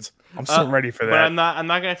veins. I'm so ready for that. But I'm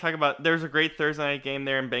not going to talk about. There's a great Thursday night game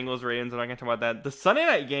there in Bengals Ravens. I'm not going to talk about that. The Sunday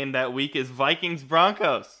night game that week is Vikings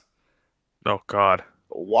Broncos. Oh God.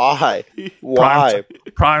 Why? Why?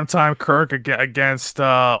 Primetime Kirk against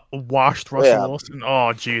washed Russell Wilson.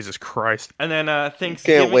 Oh Jesus Christ! And then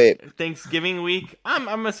Thanksgiving. Can't wait. Thanksgiving week. I'm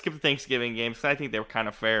gonna skip the Thanksgiving games because I think they were kind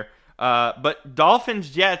of fair. But Dolphins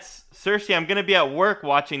Jets. Cersei, I'm gonna be at work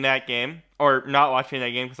watching that game, or not watching that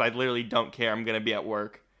game because I literally don't care. I'm gonna be at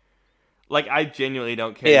work. Like I genuinely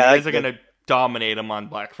don't care. Yeah, you guys are gonna dominate them on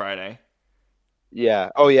Black Friday. Yeah.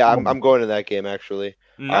 Oh yeah. I'm going to that game actually.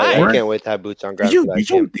 Nice. I can't wait to have boots on ground. Did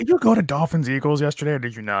you go to Dolphins Eagles yesterday or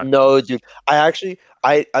did you not? No, dude. I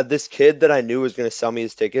this kid that I knew was gonna sell me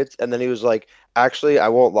his tickets, and then he was like, "Actually, I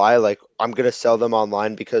won't lie. Like, I'm gonna sell them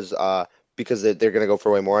online because they're gonna go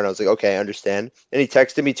for way more." And I was like, "Okay, I understand." And he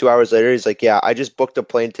texted me 2 hours later. He's like, "Yeah, I just booked a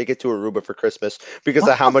plane ticket to Aruba for Christmas because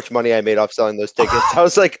of how much money I made off selling those tickets." I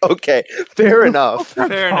was like, "Okay, fair enough."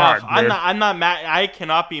 Fair enough. I'm not mad. I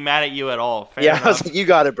cannot be mad at you at all. Fair enough. I was like, "You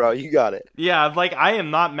got it, bro. You got it." Yeah, like I am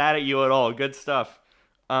not mad at you at all. Good stuff.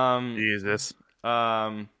 Jesus.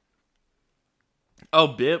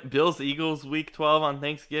 Bills Eagles week 12 on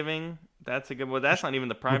Thanksgiving. That's a good one. That's not even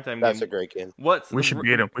the primetime game. That's a great game. We should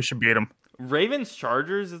beat him. Ravens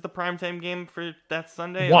Chargers is the primetime game for that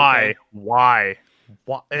Sunday. Why? Okay.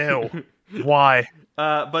 Why? Ew. Why?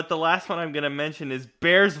 But the last one I'm gonna mention is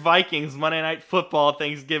Bears Vikings Monday Night Football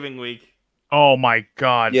Thanksgiving week. Oh my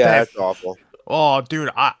God. Yeah, that's awful. Oh, dude,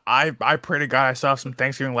 I pray to God I still have some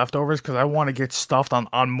Thanksgiving leftovers because I want to get stuffed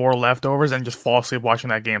on more leftovers and just fall asleep watching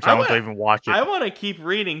that game. So I don't have to even watch it. I want to keep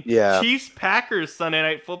reading. Yeah. Chiefs Packers Sunday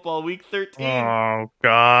Night Football Week 13. Oh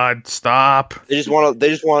God, stop! They just want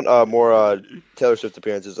more Taylor Swift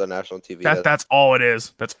appearances on national TV. That's all it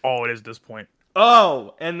is. That's all it is at this point.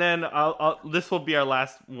 Oh, and then this will be our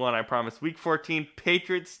last one, I promise. Week 14,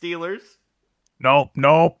 Patriots Steelers. No.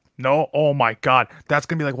 Oh my God, that's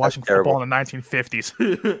gonna be like watching football in the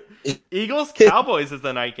 1950s. Eagles Cowboys is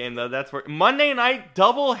the night game though. That's where Monday night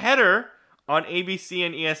doubleheader on ABC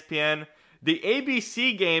and ESPN. The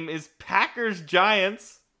ABC game is Packers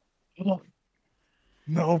Giants.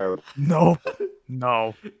 No.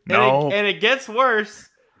 And it gets worse.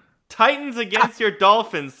 Titans against your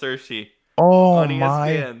Dolphins, Cersei. Oh on my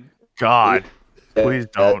ESPN. God! Please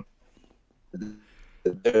don't.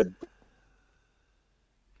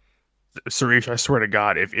 Sarish, I swear to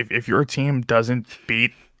God, if your team doesn't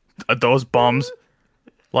beat those bums,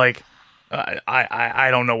 like I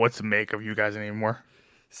don't know what to make of you guys anymore.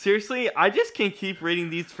 Seriously, I just can't keep reading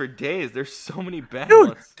these for days. There's so many bad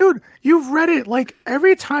ones. Dude, you've read it. Like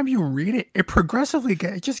every time you read it, it progressively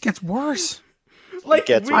it just gets worse. Like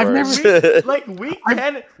week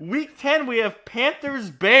 10, we have Panthers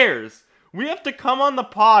Bears. We have to come on the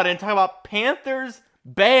pod and talk about Panthers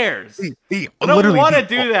Bears. I don't want to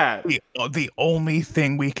do that. The only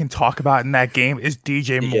thing we can talk about in that game is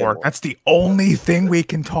DJ Moore. Moore. That's the only thing we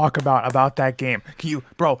can talk about that game. Can you,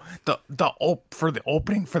 bro? For the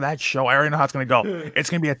opening for that show, I already know how it's gonna go. It's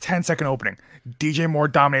gonna be a 10-second opening. DJ Moore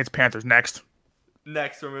dominates Panthers. Next,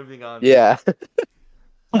 we're moving on. Yeah.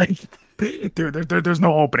 like, dude, there's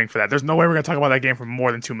no opening for that. There's no way we're gonna talk about that game for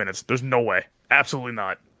more than 2 minutes. There's no way. Absolutely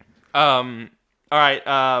not. All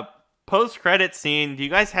right. Post-credit scene. Do you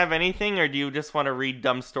guys have anything, or do you just want to read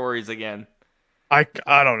dumb stories again? I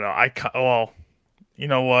don't know. Well, you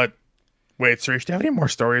know what? Wait, Suresh, do you have any more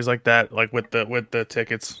stories like that? Like with the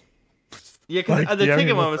tickets? Yeah, because the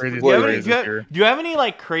ticket one was. Do you have any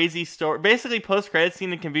like crazy story? Basically, post-credit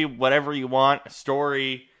scene, it can be whatever you want. A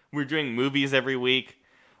story. We're doing movies every week.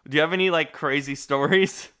 Do you have any like crazy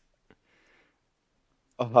stories?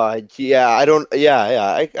 Yeah, I don't.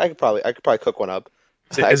 Yeah. I could probably cook one up.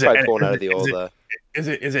 I could probably pull one out of the old. Is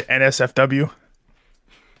it NSFW?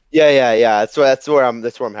 Yeah. That's where I'm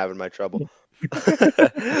having my trouble.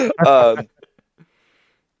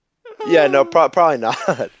 Yeah, no, probably not.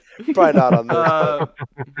 Probably not on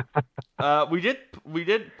this. We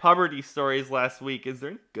did poverty stories last week. Is there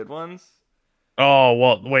any good ones? Oh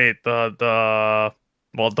well, wait. There's the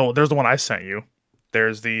one I sent you.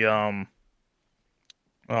 There's the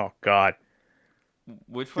Oh God.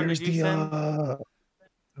 Which one did you send?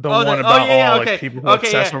 The one about okay. People who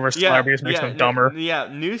obsess over celebrities makes them dumber.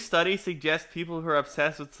 New study suggests people who are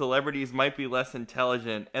obsessed with celebrities might be less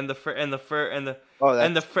intelligent, but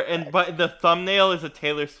the thumbnail is a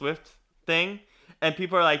Taylor Swift thing, and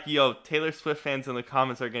people are like, "Yo, Taylor Swift fans in the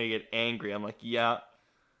comments are gonna get angry." I'm like, "Yeah."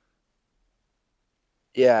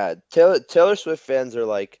 Yeah, Taylor Swift fans are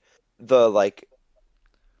like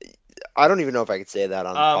I don't even know if I could say that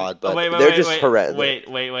on pod, but they're just horrendous. Wait.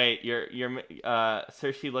 You're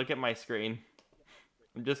Sershi, look at my screen.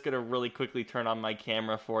 I'm just gonna really quickly turn on my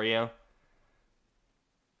camera for you.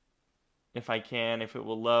 If it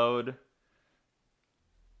will load.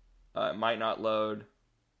 It might not load.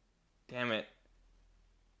 Damn it.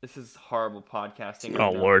 This is horrible podcasting.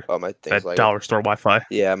 Oh Lord. Oh, my thing's that dollar store Wi-Fi.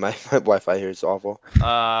 Yeah, my Wi-Fi here is awful.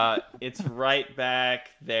 It's right back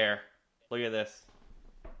there. Look at this.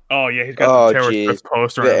 Oh yeah, he's got the Taylor Swift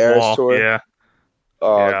poster on the wall. Tour? Yeah.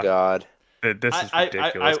 Oh yeah. God. This is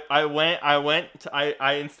ridiculous.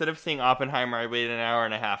 I instead of seeing Oppenheimer, I waited an hour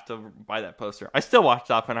and a half to buy that poster. I still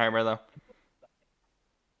watched Oppenheimer though.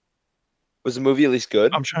 Was the movie at least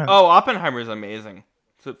good? I'm trying. Oh, Oppenheimer is amazing.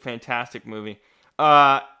 It's a fantastic movie.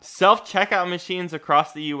 Self-checkout machines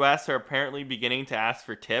across the U.S. are apparently beginning to ask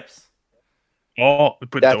for tips. Oh,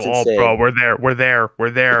 but insane. Bro, we're there. Yeah.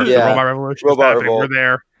 The Robot Revolution is happening. Revolt. We're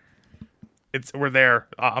there. We're there.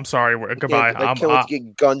 I'm sorry. Goodbye. I can't wait to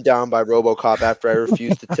get gunned down by RoboCop after I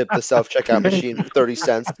refuse to tip the self-checkout machine 30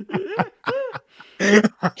 cents.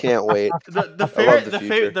 Can't wait.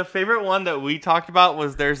 The favorite one that we talked about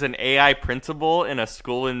was there's an AI principal in a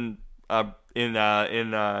school in the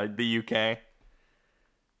UK.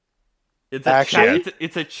 It's a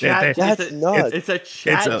chat. That's nuts. It's a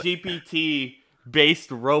chat GPT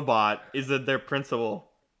based robot. Is their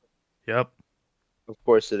principal? Yep. Of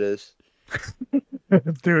course it is.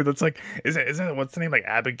 Dude, that's like, isn't it? What's the name? Like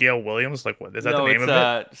Abigail Williams? Like, what is that the name of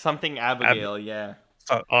it? Something Abigail. Yeah.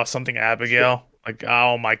 Something Abigail. Like,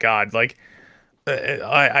 oh my God. Like,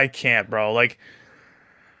 I can't, bro. Like,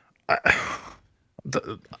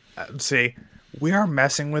 see, we are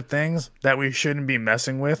messing with things that we shouldn't be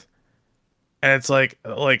messing with, and it's like,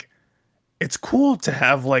 it's cool to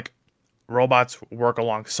have like robots work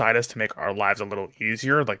alongside us to make our lives a little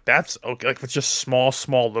easier. Like, that's okay. Like, it's just small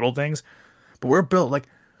little things. But we're built like,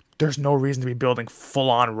 there's no reason to be building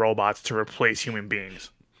full-on robots to replace human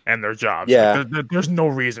beings and their jobs. Yeah. Like, there's no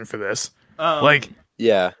reason for this.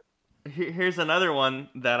 Yeah. Here's another one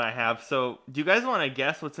that I have. So, do you guys want to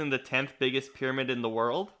guess what's in the 10th biggest pyramid in the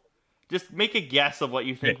world? Just make a guess of what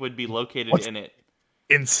you think would be located in it.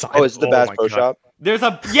 Inside. Oh, it's the Bass Pro Shop. There's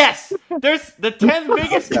the 10th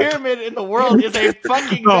biggest pyramid in the world is a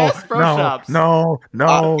fucking Bass Pro Shops. No.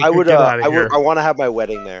 I want to have my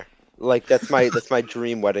wedding there. Like, that's my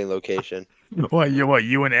dream wedding location. What,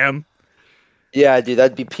 you and M? Yeah, dude,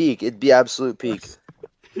 that'd be peak. It'd be absolute peak.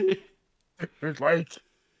 It's like,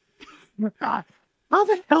 how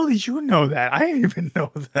the hell did you know that? I didn't even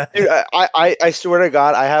know that. Dude, I swear to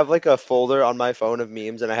God, I have like a folder on my phone of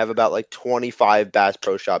memes, and I have about like 25 Bass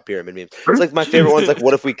Pro Shop pyramid memes. It's like my favorite one's like,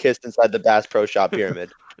 what if we kissed inside the Bass Pro Shop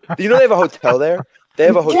pyramid? Do you know they have a hotel there? They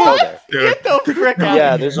have a hotel there. Get the frick out.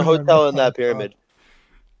 Yeah, there's a hotel in that pyramid.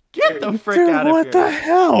 Get the frick Dude, out of what here. the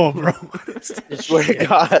hell, bro? I swear to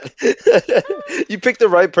God. You picked the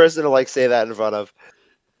right person to like say that in front of.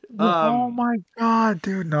 Oh my God,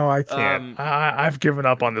 dude! No, I can't. I've given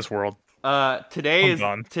up on this world. Today I'm is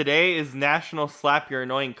done. today is National Slap Your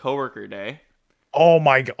Annoying Coworker Day. Oh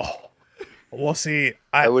my God. Oh. Well, see,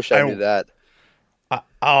 I wish I knew that.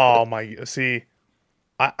 oh my. See,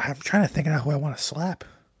 I'm trying to think of who I want to slap.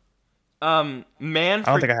 Man, I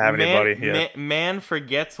don't think I have anybody yet. Man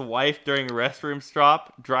forgets wife during restroom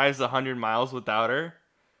stop, drives 100 miles without her.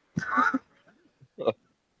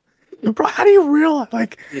 Bro, how do you realize?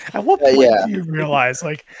 Like, at what point Yeah. do you realize?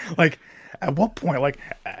 Like, at what point? Like,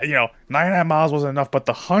 99 miles wasn't enough, but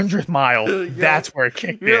the 100th mile, that's where it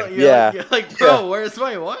kicked in. You're like, bro, where's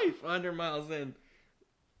my wife? 100 miles in.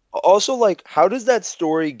 Also, like, how does that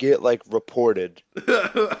story get like reported?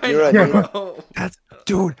 I know what I mean? know. That's,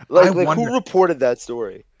 dude. Like, I wonder, who reported that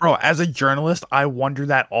story? bro. As a journalist, I wonder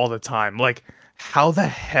that all the time. Like, how the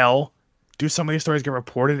hell do some of these stories get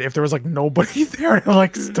reported if there was like nobody there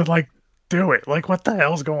to do it? Like, what the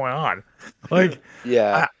hell's going on? Like,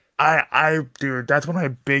 Yeah. Dude, that's one of my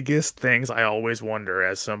biggest things I always wonder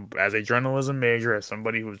as a journalism major, as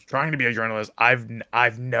somebody who's trying to be a journalist.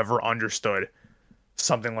 I've never understood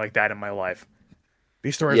something like that in my life.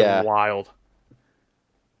 These stories are wild.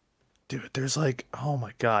 Dude, there's like, oh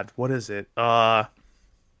my God, what is it? I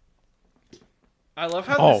love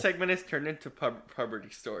how this segment is turned into puberty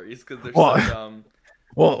stories because they're so dumb.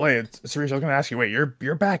 Well, wait, Cerise, I was gonna ask you. Wait,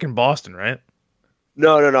 you're back in Boston, right?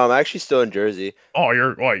 No. I'm actually still in Jersey. Oh,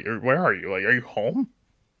 where are you? Like, are you home?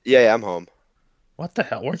 Yeah, I'm home. What the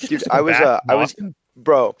hell? Weren't you Dude, supposed to go back to Boston?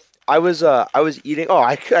 I was eating. Oh,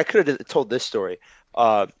 I could have told this story.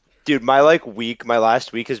 Dude, my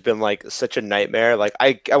last week has been like such a nightmare. Like,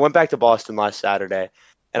 I went back to Boston last Saturday,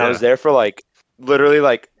 and I was there for like literally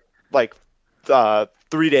like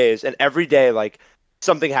 3 days, and every day like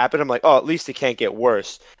something happened. I'm like, oh, at least it can't get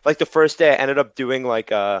worse. Like the first day, I ended up doing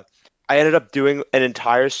an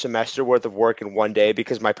entire semester worth of work in one day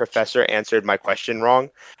because my professor answered my question wrong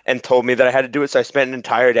and told me that I had to do it. So I spent an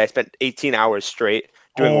entire day. I spent 18 hours straight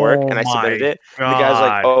doing work, and I submitted it. And the guy's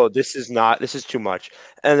like, "Oh, this is too much."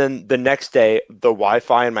 And then the next day, the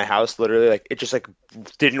Wi-Fi in my house literally like it just like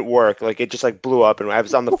didn't work. Like it just like blew up, and I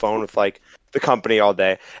was on the phone with like the company all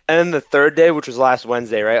day. And then the third day, which was last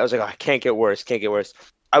Wednesday, right? I was like, "Oh, I can't get worse. Can't get worse."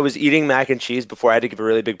 I was eating mac and cheese before I had to give a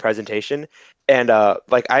really big presentation, and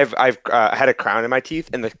like I've had a crown in my teeth,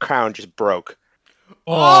 and the crown just broke.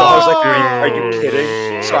 Oh, so I was like, are you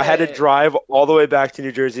kidding? So I had to drive all the way back to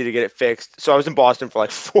New Jersey to get it fixed. So I was in Boston for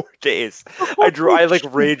like 4 days. I like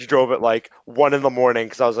rage drove at like 1 a.m.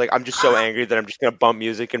 because I was like, I'm just so angry that I'm just gonna bump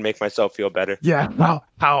music and make myself feel better. Yeah. How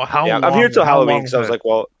Yeah, long, I'm here till Halloween long because I was like,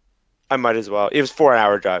 well, I might as well. It was 4.5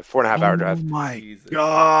 hour drive, 4.5 hour drive. Oh my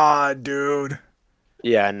God, dude.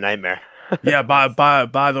 Yeah, nightmare. Yeah. By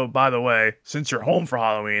the way, since you're home for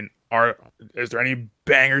Halloween, is there any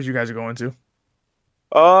bangers you guys are going to?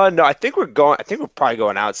 No, I think we're probably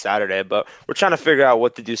going out Saturday, but we're trying to figure out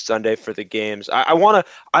what to do Sunday for the games. I want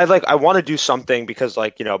to do something because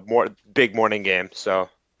like, more big morning game. So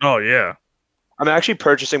Oh yeah. I'm actually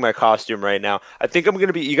purchasing my costume right now. I think I'm going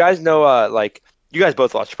to be, you guys know, like you guys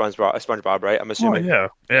both watch SpongeBob, right? I'm assuming. Oh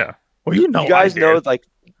yeah. Well, You guys know like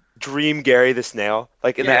Dream Gary the Snail,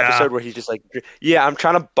 like in the episode where he's just like, yeah, I'm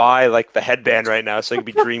trying to buy like the headband right now so I can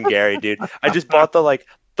be Dream Gary, dude. I just bought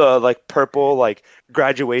the purple like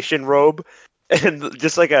graduation robe, and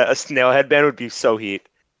just like a snail headband would be so heat.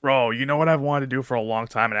 Bro, you know what I've wanted to do for a long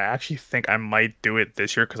time, and I actually think I might do it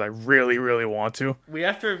this year because I really, really want to. We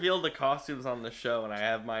have to reveal the costumes on the show, and I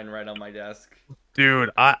have mine right on my desk. Dude,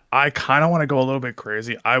 I kind of want to go a little bit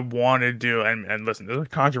crazy. I want to do, and listen, this is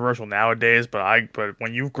controversial nowadays, but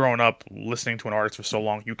when you've grown up listening to an artist for so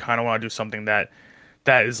long, you kind of want to do something that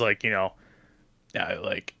is like, you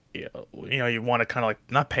want to kind of like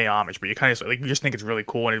not pay homage, but you kind of like you just think it's really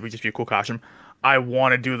cool and it would just be a cool costume. I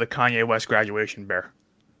want to do the Kanye West graduation bear.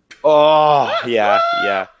 Oh yeah.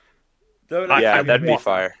 That'd be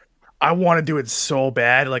fire. I want to do it so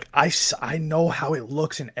bad. Like I know how it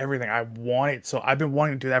looks and everything. I want it. So I've been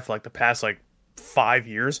wanting to do that for like the past like 5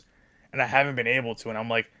 years, and I haven't been able to. And I'm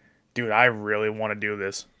like, dude, I really want to do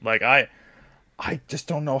this. Like I just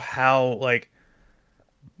don't know how, like,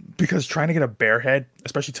 because trying to get a bear head,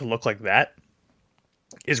 especially to look like that,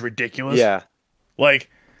 is ridiculous. Yeah. Like,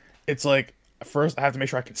 it's like, first I have to make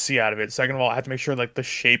sure I can see out of it. Second of all, I have to make sure like the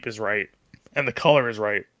shape is right and the color is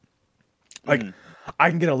right. Like, I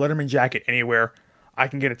can get a Letterman jacket anywhere. I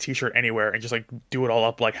can get a t-shirt anywhere and just like do it all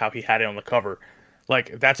up like how he had it on the cover.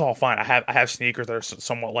 Like, that's all fine. I have sneakers that are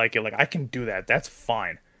somewhat like it. Like, I can do that. That's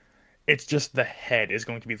fine. It's just the head is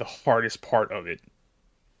going to be the hardest part of it.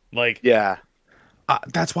 Like, Yeah.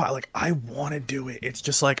 that's why, like, I want to do it. It's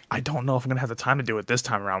just like I don't know if I'm gonna have the time to do it this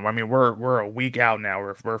time around. I mean, we're a week out now.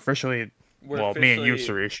 We're officially, me and you,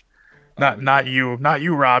 Suresh. Not you,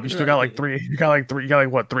 Rob. You still got like three. You got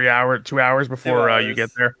like what, 3 hours, 2 hours before you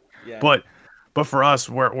get there. Yeah. But for us,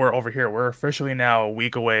 we're over here. We're officially now a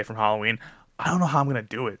week away from Halloween. I don't know how I'm gonna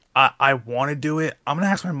do it. I want to do it. I'm gonna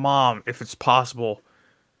ask my mom if it's possible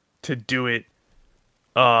to do it.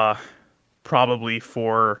 Probably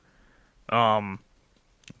for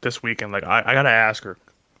this weekend. Like I gotta ask her.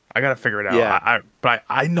 I gotta figure it out. Yeah. But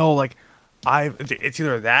I know, like, it's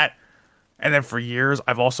either that, and then for years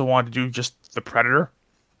I've also wanted to do just the Predator.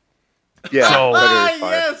 Yeah. So, Predator's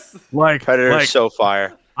fire. Yes. Like, Predator's so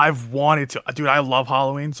fire. I've wanted to, dude. I love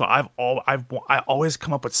Halloween, so I always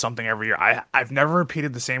come up with something every year. I've never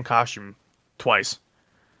repeated the same costume twice.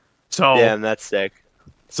 So Damn, that's sick.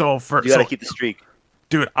 So You gotta keep the streak.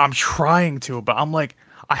 dude, I'm trying to, but I'm like,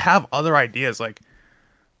 I have other ideas. Like,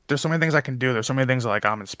 there's so many things I can do. There's so many things like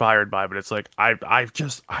I'm inspired by, but it's like I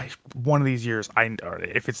one of these years,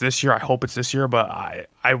 if it's this year, I hope it's this year, but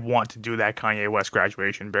I want to do that Kanye West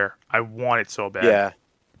graduation bear. I want it so bad. Yeah.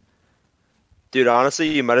 Dude, honestly,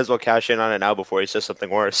 you might as well cash in on it now before he says something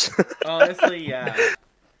worse. Honestly, yeah.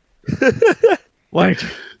 Like,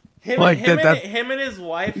 Him and his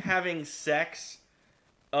wife having sex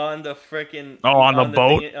on the freaking on the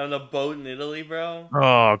boat on the boat in Italy, bro.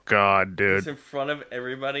 Oh god, dude. Just in front of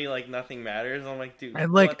everybody, like nothing matters. I'm like, dude.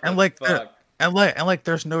 And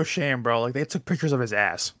there's no shame, bro. Like, they took pictures of his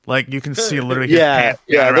ass. Like, you can see literally. His yeah.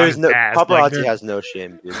 There's no ass. paparazzi Like, has no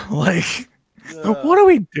shame, dude. Like, what are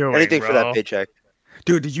we doing? Anything bro? for that paycheck.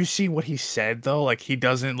 Dude, did you see what he said though? Like, he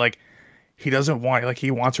doesn't want, like,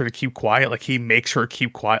 he wants her to keep quiet. Like, he makes her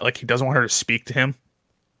keep quiet. Like, he doesn't want her to speak to him.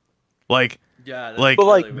 Like, yeah, like, but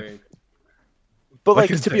like, really weird. but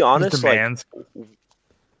like, to be honest, like, demands.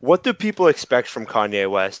 what do people expect from Kanye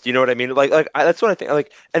West? You know what I mean? That's what I think.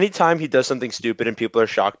 Like, anytime he does something stupid and people are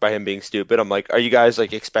shocked by him being stupid, I'm like, are you guys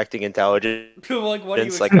like expecting intelligence? Like, what are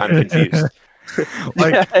you Like, I'm confused.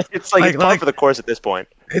 Like, yeah, it's like it's par for the course at this point.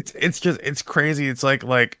 It's crazy. It's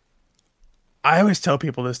like I always tell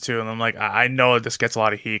people this too, and I'm like, I know this gets a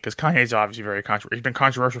lot of heat because Kanye's obviously very controversial. He's been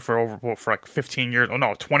controversial for like 15 years. Oh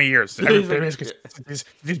no, 20 years.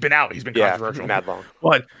 He's been out. He's been controversial. Mad long.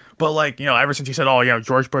 But like, you know, ever since he said, oh, you know,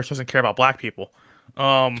 George Bush doesn't care about black people,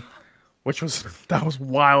 which was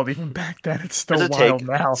wild even back then. It's still wild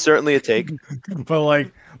now. Certainly a take. But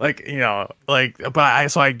like you know, like, but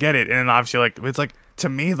I get it, and obviously, like, it's like, to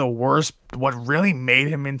me, the worst, what really made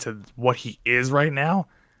him into what he is right now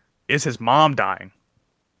is his mom dying.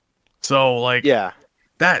 So, like, yeah,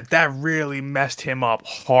 that really messed him up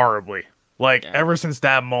horribly. Like, ever since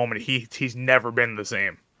that moment, he's never been the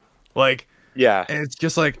same. Like, yeah, and it's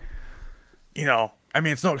just like, you know, I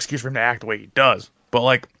mean, it's no excuse for him to act the way he does, but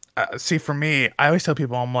like, see, for me, I always tell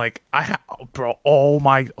people, I'm like,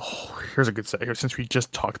 here's a good set. Since we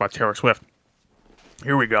just talked about Taylor Swift,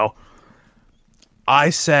 here we go. I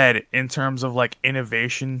said, in terms of like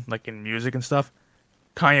innovation, like in music and stuff,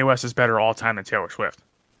 Kanye West is better all time than Taylor Swift.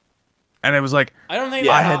 And it was like, I don't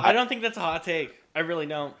think that's a hot take. I really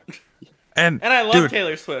don't. And I love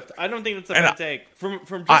Taylor Swift. I don't think that's a hot take.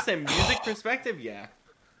 From just a music perspective, yeah.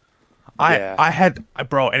 I had,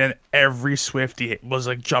 bro, and then every Swiftie was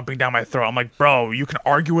like jumping down my throat. I'm like, bro, you can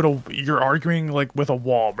argue you're arguing like with a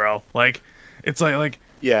wall, bro. Like, it's like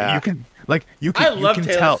yeah, you can. I love you can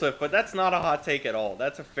Taylor tell. Swift, but that's not a hot take at all.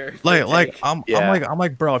 That's a fair like take. I'm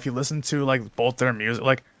like, bro, if you listen to like both their music,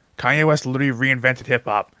 like, Kanye West literally reinvented hip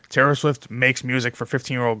hop. Taylor Swift makes music for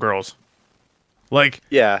 15-year-old girls. Like,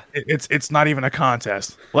 yeah, it's not even a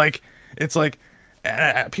contest. Like, it's like,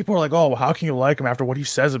 people are like, oh, well, how can you like him after what he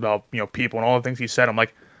says about, you know, people and all the things he said? I'm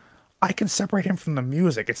like, I can separate him from the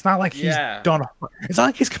music. It's not like he's done. It's not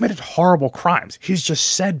like he's committed horrible crimes. He's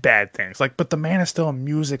just said bad things. Like, but the man is still a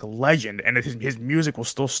music legend, and his music will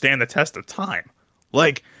still stand the test of time.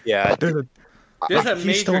 Like, yeah, there's a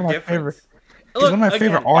major difference. He's one of my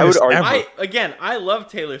favorite artists ever. I love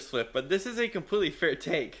Taylor Swift, but this is a completely fair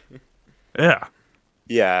take. Yeah.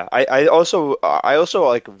 Yeah, I also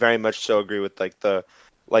like very much so agree with like the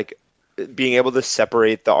being able to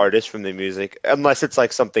separate the artist from the music unless it's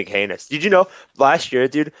like something heinous. Did you know last year,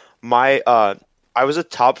 dude, I was a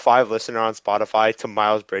top 5 listener on Spotify to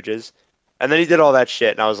Miles Bridges, and then he did all that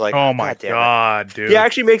shit, and I was like, oh my god, dude. He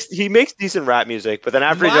actually makes decent rap music, but then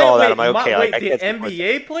after he did all that, I'm like, okay, like, the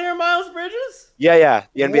NBA player Miles Bridges? Yeah,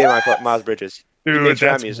 the NBA Miles Bridges. Dude,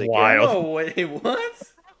 that's wild. No, wait, what?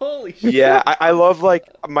 Holy shit. Yeah, I love like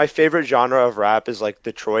my favorite genre of rap is like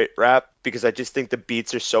Detroit rap because I just think the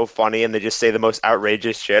beats are so funny and they just say the most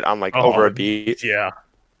outrageous shit on like over a Oh, beat. yeah.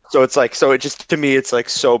 So it's like so it just to me it's like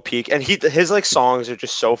so peak and his like songs are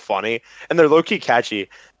just so funny and they're low key catchy.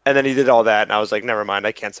 And then he did all that and I was like, never mind,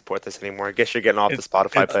 I can't support this anymore. I guess you're getting off the It's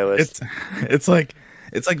Spotify it's playlist. it's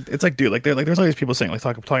it's like dude, there's all these people saying like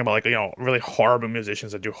talking about like really horrible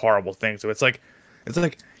musicians that do horrible things. So it's like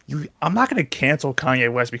I'm not gonna cancel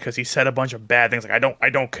Kanye West because he said a bunch of bad things. Like I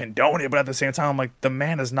don't condone it, but at the same time I'm like the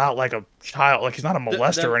man is not like a child, like he's not a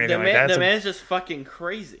molester or anything like that. The man's just fucking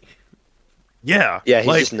crazy. Yeah. Yeah, he's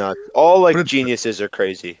like, just nuts. All like but geniuses are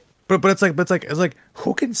crazy. but it's like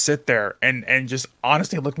who can sit there and just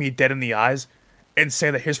honestly look me dead in the eyes and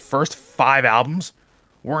say that his first 5 albums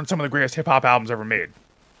weren't some of the greatest hip hop albums ever made.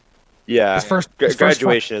 Yeah. His first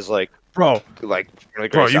Graduation is like bro, one of the bro,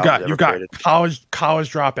 greatest you albums got ever created.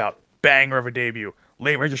 college dropout, banger of a debut,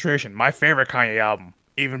 late registration, my favorite Kanye album,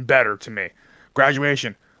 even better to me.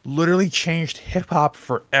 Graduation literally changed hip hop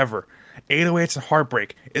forever. 808s and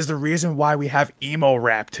Heartbreak is the reason why we have emo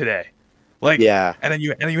rap today. Like Yeah. and then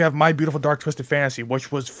you have My Beautiful Dark Twisted Fantasy,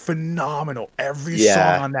 which was phenomenal. Every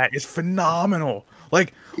Yeah. song on that is phenomenal.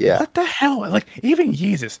 Like Yeah. what the hell? Like even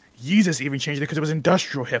Yeezus even changed it because it was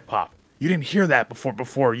industrial hip hop. You didn't hear that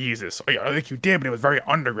before Yeezus. I think you did, but it was very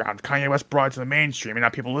underground. Kanye West brought it to the mainstream, and now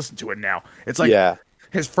people listen to it now. It's like Yeah.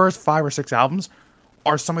 his first 5 or 6 albums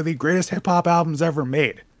are some of the greatest hip hop albums ever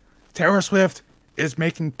made. Taylor Swift is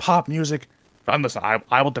making pop music. Listen,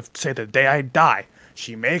 I will say the day I die,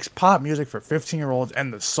 she makes pop music for 15-year-olds,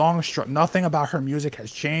 and the song nothing about her music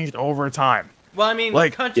has changed over time. Well, I mean,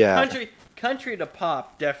 Like, country to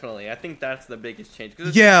pop, definitely. I think that's the biggest change.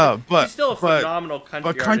 Yeah, but she's still a phenomenal country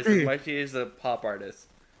artist country- as much as she is a pop artist.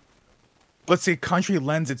 Let's see, country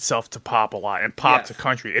lends itself to pop a lot, and pop Yes. to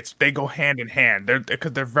country. They go hand in hand.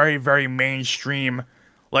 Because they're very, very mainstream,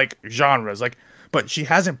 like genres. Like, but she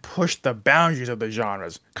hasn't pushed the boundaries of the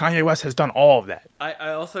genres. Kanye West has done all of that. I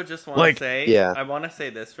also just want Like, to say, yeah. I want to say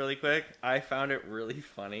this really quick. I found it really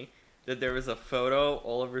funny that there was a photo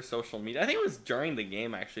all over social media. I think it was during the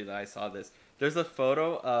game actually that I saw this. There's a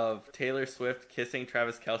photo of Taylor Swift kissing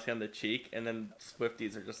Travis Kelce on the cheek, and then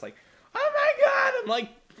Swifties are just like, "Oh my god!" I'm like,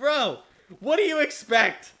 bro, what do you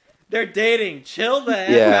expect? They're dating. Chill the F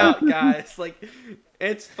Yeah. out, guys. Like,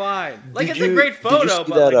 it's fine. Like, Did it's a you- great did you photo, see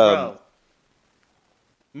but that, like, bro.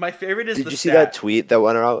 My favorite is Did the you see stat. that tweet that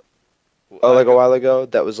went out like a while ago?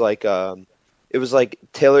 That was like it was like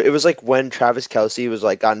Taylor. It was like when Travis Kelce was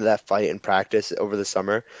like got into that fight in practice over the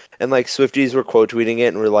summer, and like Swifties were quote tweeting it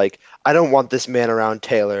and were like, "I don't want this man around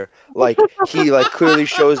Taylor. Like he like clearly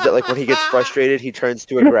shows that like when he gets frustrated, he turns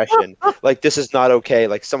to aggression. Like this is not okay.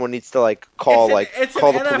 Like someone needs to like call It's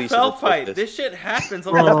call an the police." NFL and report fight. this. This shit happens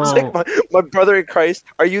all And I was the like, time. my brother in Christ,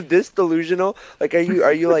 are you this delusional? Like, are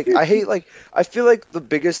you like, I hate, like, I feel like the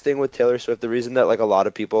biggest thing with Taylor Swift, the reason that, like, a lot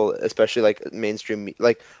of people, especially, like, mainstream,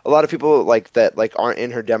 like, a lot of people, like, that, like, aren't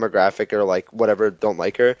in her demographic or, like, whatever, don't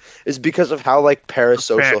like her, is because of how, like,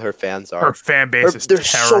 parasocial her fans are. Her fan base is They're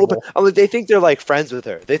terrible. I mean, they think they're, like, friends with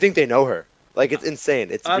her. They think they know her. Like, it's insane.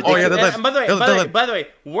 It's yeah, ridiculous. they're like- And by the way, they're like- by the way,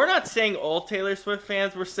 we're not saying all Taylor Swift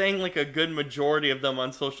fans. We're saying like a good majority of them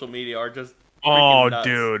on social media are just freaking Oh, nuts.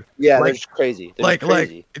 dude. Yeah, like- they're just crazy. They're just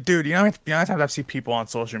crazy. Dude, you know how many times I've seen people on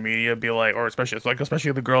social media be like, or especially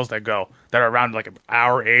the girls that are around like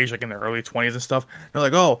our age, like in their early 20s and stuff. They're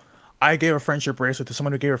like, oh, I gave a friendship bracelet to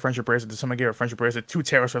someone who gave a friendship bracelet to someone who gave a friendship bracelet to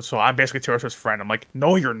Taylor Swift, so I'm basically Taylor Swift's friend. I'm like,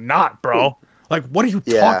 no, you're not, bro. Like, what are you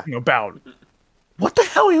Yeah. talking about? What the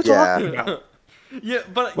hell are you Yeah. talking about? Yeah,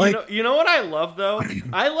 but Like- you know what I love though?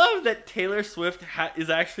 I love that Taylor Swift is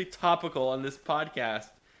actually topical on this podcast.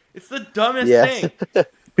 It's the dumbest Yeah. thing.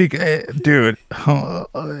 Dude,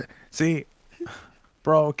 see,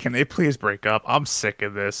 bro, can they please break up? I'm sick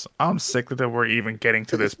of this. I'm sick that we're even getting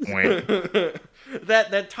to this point.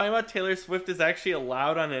 that time out Taylor Swift is actually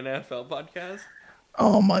allowed on an NFL podcast.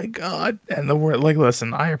 Oh my god! And the word, like,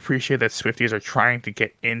 listen, I appreciate that Swifties are trying to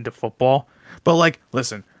get into football, but like,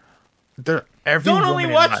 listen, Don't only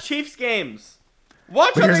watch Chiefs games.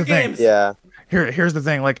 Watch But here's other the thing. games. Yeah. Here's the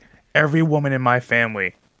thing, like, every woman in my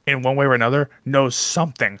family, in one way or another, knows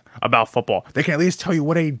something about football. They can at least tell you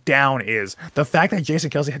what a down is. The fact that Jason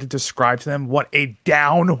Kelce had to describe to them what a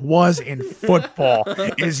down was in football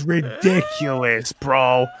is ridiculous,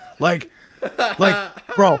 bro. Like,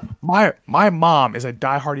 bro, my mom is a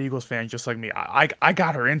diehard Eagles fan just like me. I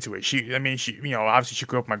got her into it. She obviously she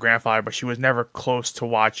grew up with my grandfather, but she was never close to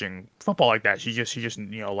watching football like that. She just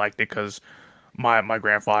liked it because my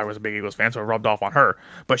grandfather was a big Eagles fan, so it rubbed off on her.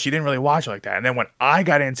 But she didn't really watch it like that. And then when I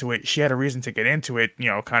got into it, she had a reason to get into it,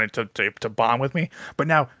 kind of to bond with me. But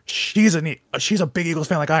now she's a big Eagles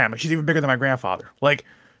fan like I am. She's even bigger than my grandfather. Like,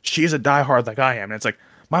 she's a diehard like I am. And it's like,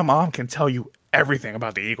 my mom can tell you everything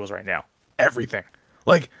about the Eagles right now. Everything.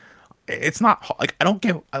 Like, it's not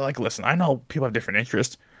like listen, I know people have different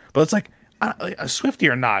interests, but it's like, a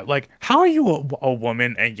Swiftie or not, like, how are you a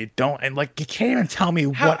woman and you don't, and like, you can't even tell me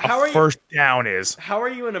what a first down is? How are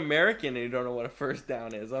you an American and you don't know what a first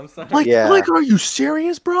down is? I'm sorry. Like, are you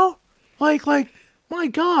serious, bro? Like, my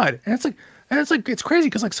God. And it's like, it's crazy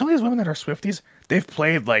because like some of these women that are Swifties, they've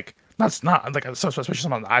played like, not like, especially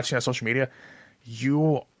some of them I've seen on social media.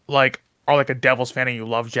 You like are like a Devils fan and you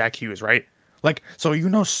love Jack Hughes, right? Like, so you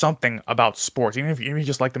know something about sports, even if you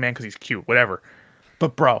just like the man because he's cute, whatever.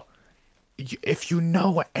 But bro, if you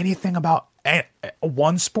know anything about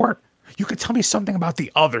one sport, you could tell me something about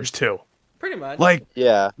the others too. Pretty much. Like,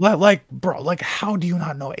 yeah. Like, bro, like, how do you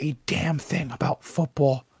not know a damn thing about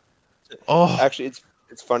football? Oh, Actually,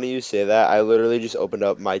 it's funny you say that. I literally just opened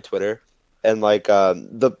up my Twitter, and like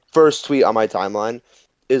the first tweet on my timeline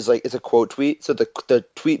is like, it's a quote tweet. So the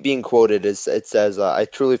tweet being quoted is, it says, "I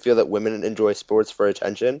truly feel that women enjoy sports for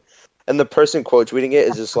attention," and the person quote tweeting it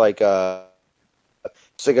is just like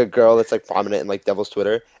it's like a girl that's like prominent in like Devil's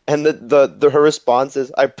Twitter, and her response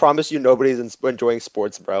is, "I promise you, nobody's enjoying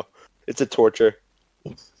sports, bro. It's a torture."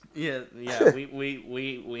 Yeah, we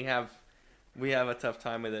have a tough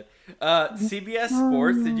time with it. CBS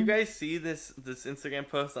Sports. Did you guys see this Instagram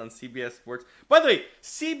post on CBS Sports? By the way,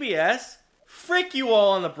 CBS, frick you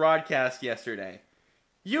all on the broadcast yesterday.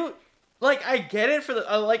 You like, I get it for the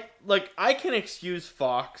like I can excuse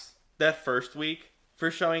Fox that first week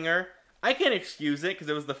for showing her. I can excuse it because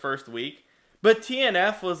it was the first week. But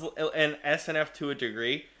TNF was, and SNF to a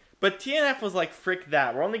degree, but TNF was like, frick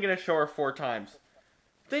that. We're only going to show her 4 times.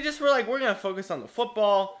 They just were like, we're going to focus on the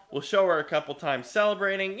football. We'll show her a couple times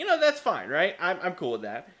celebrating. That's fine, right? I'm cool with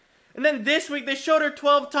that. And then this week, they showed her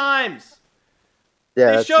 12 times.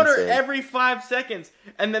 Yeah, they showed insane. her every 5 seconds.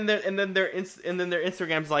 And then their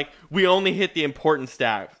Instagram's like, we only hit the important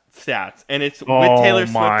stats. And it's with Taylor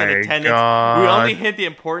Swift in attendance. God. We only hit the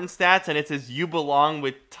important stats, and it says you belong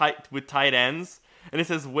with tight ends, and it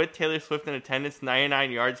says with Taylor Swift in attendance,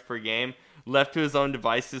 99 yards per game, left to his own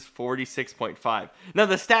devices, 46.5. Now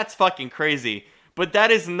the stat's fucking crazy, but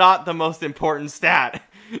that is not the most important stat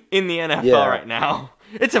in the NFL right now.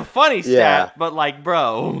 It's a funny stat, but like,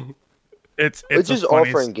 bro, it's just all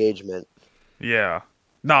for engagement. Yeah.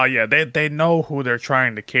 No, yeah, they know who they're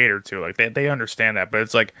trying to cater to. Like, they understand that. But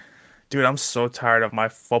it's like, dude, I'm so tired of my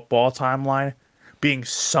football timeline being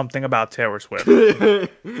something about Taylor Swift.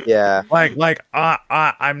 Yeah. Like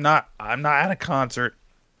I'm not at a concert.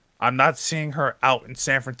 I'm not seeing her out in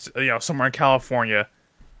San Francisco, somewhere in California.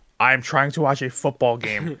 I'm trying to watch a football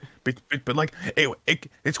game, but like,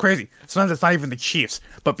 it's crazy. Sometimes it's not even the Chiefs,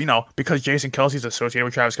 but because Jason Kelce's associated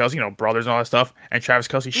with Travis Kelce, brothers and all that stuff, and Travis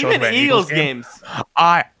Kelce shows even up at Eagles games. games.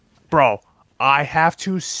 I have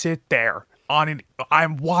to sit there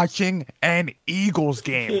I'm watching an Eagles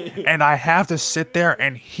game, and I have to sit there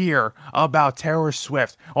and hear about Taylor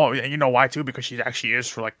Swift. Oh, and you know why too? Because she actually is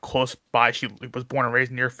for like close by. She was born and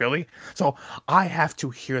raised near Philly, so I have to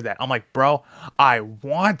hear that. I'm like, bro, I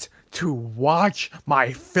want to watch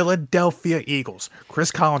my Philadelphia Eagles.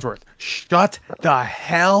 Chris Collinsworth, shut the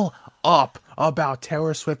hell up about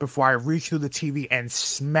Taylor Swift before I reach through the TV and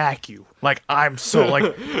smack you. Like, I'm so like.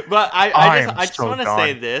 But I just want to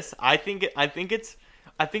say this. I think it's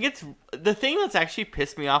the thing that's actually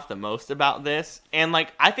pissed me off the most about this, and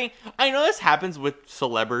like I know this happens with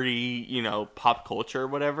celebrity, pop culture or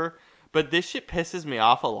whatever, but this shit pisses me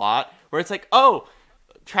off a lot. Where it's like, oh,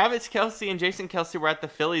 Travis Kelce and Jason Kelce were at the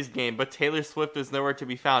Phillies game, but Taylor Swift was nowhere to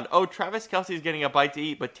be found. Oh, Travis Kelce's getting a bite to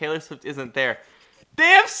eat, but Taylor Swift isn't there. They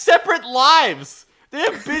have separate lives. They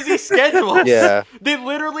have busy schedules. Yeah. They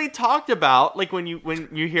literally talked about, like, when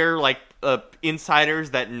you hear like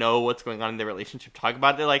insiders that know what's going on in their relationship talk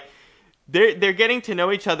about it, they're like, they're getting to know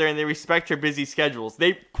each other and they respect their busy schedules.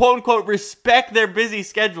 They quote unquote respect their busy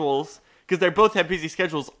schedules because they both have busy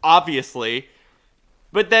schedules, obviously.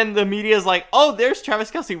 But then the media's like, oh, there's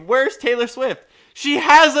Travis Kelce. Where's Taylor Swift? She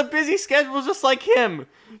has a busy schedule just like him.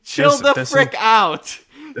 Chill the frick out.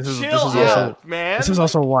 This is man. This is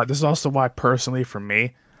also why personally for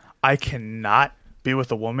me, I cannot be with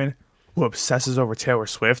a woman who obsesses over Taylor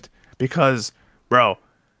Swift because, bro,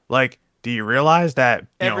 like, do you realize that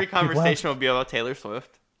every conversation will be about Taylor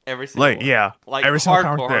Swift? Every single one. Every single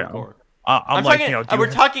conversation. Hardcore. I'm like,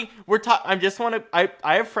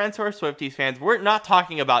 I have friends who are Swifties fans. We're not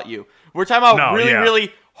talking about you. We're talking about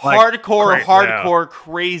really hardcore,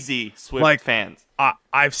 crazy Swift fans.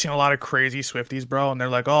 I've seen a lot of crazy Swifties, bro, and they're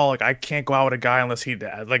like, oh, like I can't go out with a guy unless he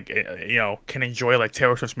can enjoy like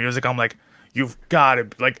Taylor Swift's music. I'm like, you've got to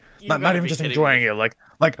not even just enjoying it, like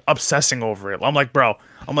obsessing over it. I'm like, bro,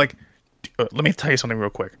 let me tell you something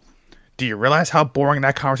real quick. Do you realize how boring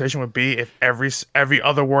that conversation would be if every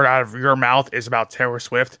other word out of your mouth is about Taylor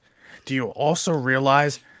Swift? Do you also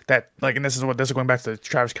realize that, like, and this is going back to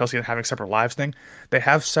Travis Kelce and having separate lives thing. They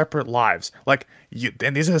have separate lives. Like,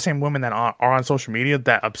 and these are the same women that are on social media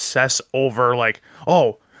that obsess over, like,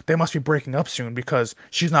 oh, they must be breaking up soon because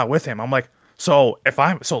she's not with him. I'm like, so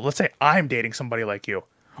let's say I'm dating somebody like you.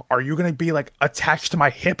 Are you gonna be like attached to my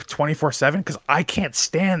hip 24/7? Because I can't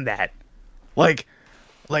stand that. Like,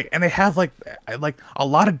 and they have like a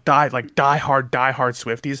lot of diehard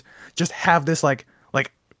Swifties just have this like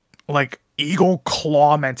eagle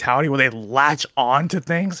claw mentality where they latch on to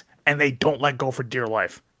things and they don't let go for dear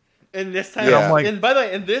life. And this time, and by the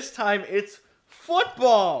way, this time it's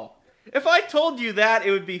football. If I told you that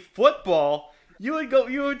it would be football, you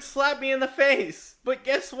would slap me in the face. But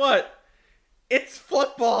guess what? It's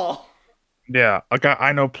football. Yeah, like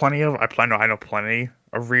I know plenty of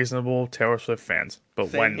reasonable Taylor Swift fans. But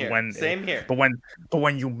Same here. But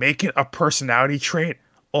when you make it a personality trait,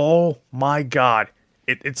 oh my god.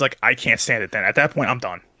 It's like I can't stand it then. At that point, I'm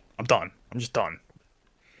done. I'm just done.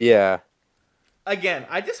 Yeah. Again,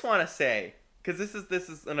 I just want to say, because this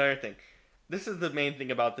is another thing. This is the main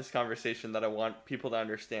thing about this conversation that I want people to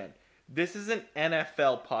understand. This is an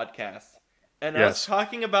NFL podcast. And us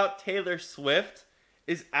talking about Taylor Swift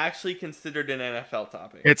is actually considered an NFL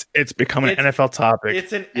topic. It's become an NFL topic.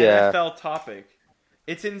 It's an NFL topic.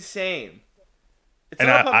 It's insane. It's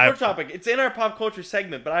not a pop culture topic. It's in our pop culture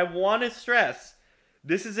segment, but I want to stress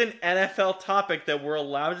this is an NFL topic that we're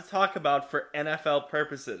allowed to talk about for NFL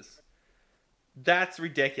purposes. That's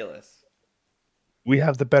ridiculous. We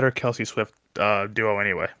have the better Kelce Swift duo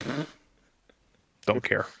anyway. Don't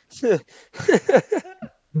care.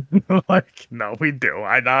 Like, no, we do.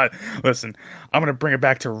 Listen, I'm gonna bring it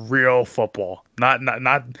back to real football, not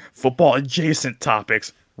football adjacent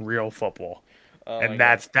topics. Real football, and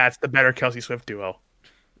that's the better Kelce Swift duo.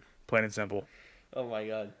 Plain and simple. Oh my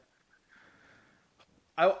god.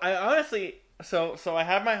 I honestly, so I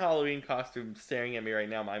have my Halloween costume staring at me right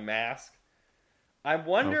now, my mask. I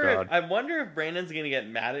wonder if Brandon's gonna get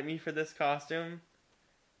mad at me for this costume,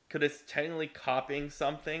 because it's technically copying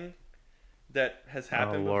something that has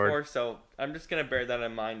happened before. So I'm just gonna bear that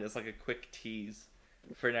in mind as like a quick tease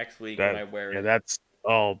for next week when I wear it. Yeah, that's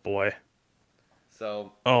boy.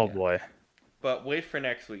 So boy. But wait for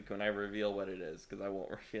next week when I reveal what it is, because I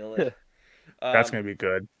won't reveal it. That's gonna be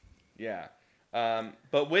good. Yeah.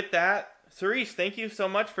 But with that, Cerise, thank you so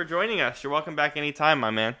much for joining us. You're welcome back anytime,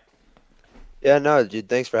 my man. Yeah, no, dude,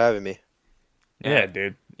 thanks for having me. Yeah,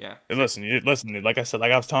 dude. Yeah. Listen, dude, like I said,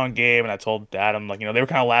 like I was telling Gabe and I told Adam, like, they were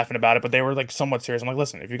kind of laughing about it, but they were like somewhat serious. I'm like,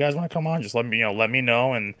 listen, if you guys want to come on, just let me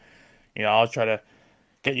know, and I'll try to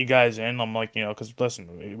get you guys in. I'm like, because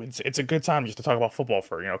listen, it's a good time just to talk about football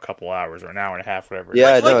for a couple hours or an hour and a half, whatever.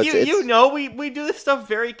 Yeah, we do this stuff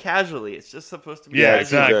very casually. It's just supposed to be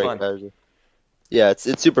exactly fun. Casual. Yeah, it's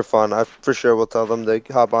super fun. I for sure will tell them to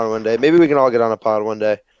hop on one day. Maybe we can all get on a pod one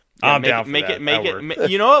day. Yeah, I'm down for that.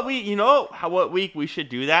 You know what week we should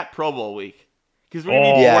do that? Pro Bowl week, because we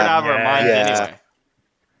need to bored out of our minds anyway.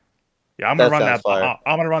 Yeah, I'm gonna run that.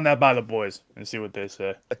 I'm gonna run that by the boys and see what they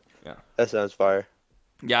say. Yeah, that sounds fire.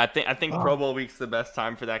 Yeah, I think Pro Bowl week's the best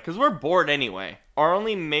time for that because we're bored anyway. Our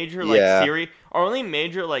only major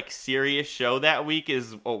serious show that week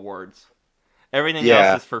is awards. Everything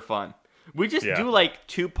else is for fun. We just do like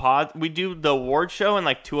 2 pods. We do the award show and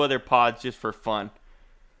like 2 other pods just for fun,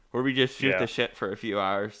 where we just shoot the shit for a few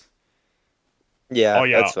hours. Yeah.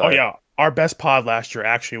 Yeah. Our best pod last year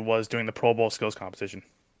actually was doing the Pro Bowl skills competition.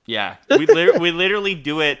 Yeah, we literally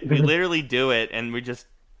do it. We literally do it, and we just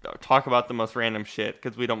talk about the most random shit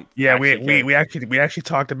because we don't. Yeah, we actually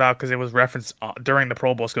talked about, because it was referenced during the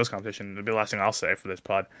Pro Bowl skills competition. It'll be the last thing I'll say for this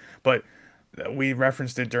pod, but we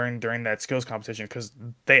referenced it during that skills competition because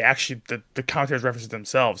they actually the commentators referenced it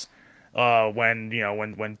themselves. When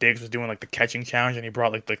Diggs was doing like the catching challenge and he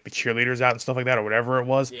brought like the cheerleaders out and stuff like that or whatever it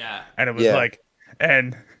was. Yeah. And it was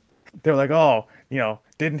and they were like, oh,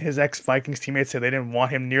 didn't his ex-Vikings teammates say they didn't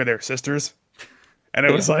want him near their sisters? And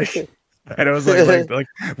it was like. And it was like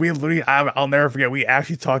we literally, I'll never forget, we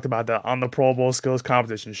actually talked about that on the Pro Bowl skills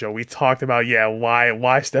competition show. We talked about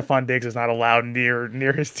why Stephon Diggs is not allowed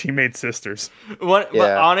near his teammates' sisters. But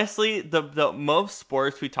honestly, the most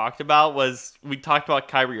sports we talked about was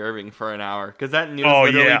Kyrie Irving for an hour because that news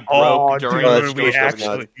literally broke during the skills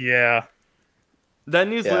competition. That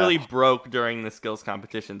news Yeah. literally broke during the skills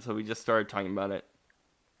competition, so we just started talking about it.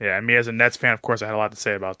 Yeah, and me as a Nets fan, of course, I had a lot to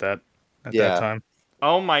say about that at Yeah. that time.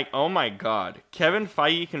 Oh my God. Kevin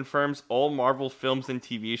Feige confirms all Marvel films and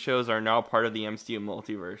TV shows are now part of the MCU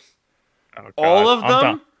multiverse. Oh, God. All of I'm them?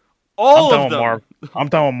 done. All I'm of done them. with I'm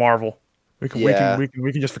done with Marvel. We Yeah.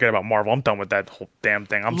 can just forget about Marvel. I'm done with that whole damn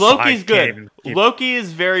thing. Loki's I can't good. even keep- Loki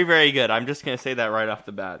is very, very good. I'm just going to say that right off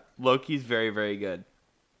the bat. Loki's very, very good.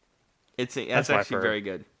 It's That's what I've actually heard. very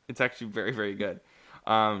good. It's actually very, very good.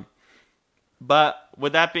 But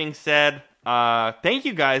with that being said, thank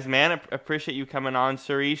you guys, man. I appreciate you coming on,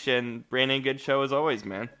 Suresh and Brandon. Good show as always,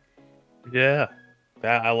 man. Yeah,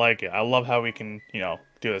 that I like it. I love how we can,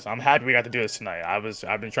 do this. I'm happy we got to do this tonight.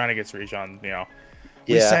 I've been trying to get Suresh on. We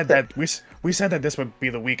Yeah. said that we said that this would be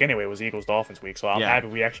the week anyway. It was Eagles Dolphins week, so I'm Yeah. happy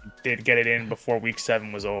we actually did get it in before week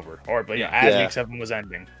 7 was over, or Yeah. as Yeah. week 7 was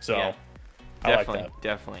ending. So Yeah. I Definitely, like that.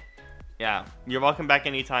 definitely. Yeah, you're welcome back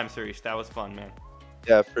anytime, Suresh. That was fun, man.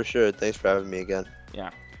 Yeah, for sure. Thanks for having me again.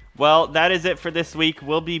 Yeah. Well, that is it for this week.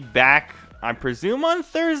 We'll be back, I presume, on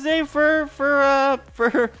Thursday for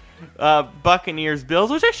Buccaneers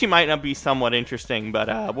Bills, which actually might not be somewhat interesting,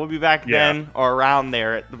 but we'll be back Yeah. then or around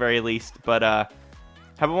there at the very least. But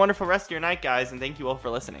have a wonderful rest of your night, guys, and thank you all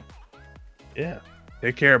for listening. Yeah.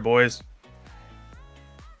 Take care, boys.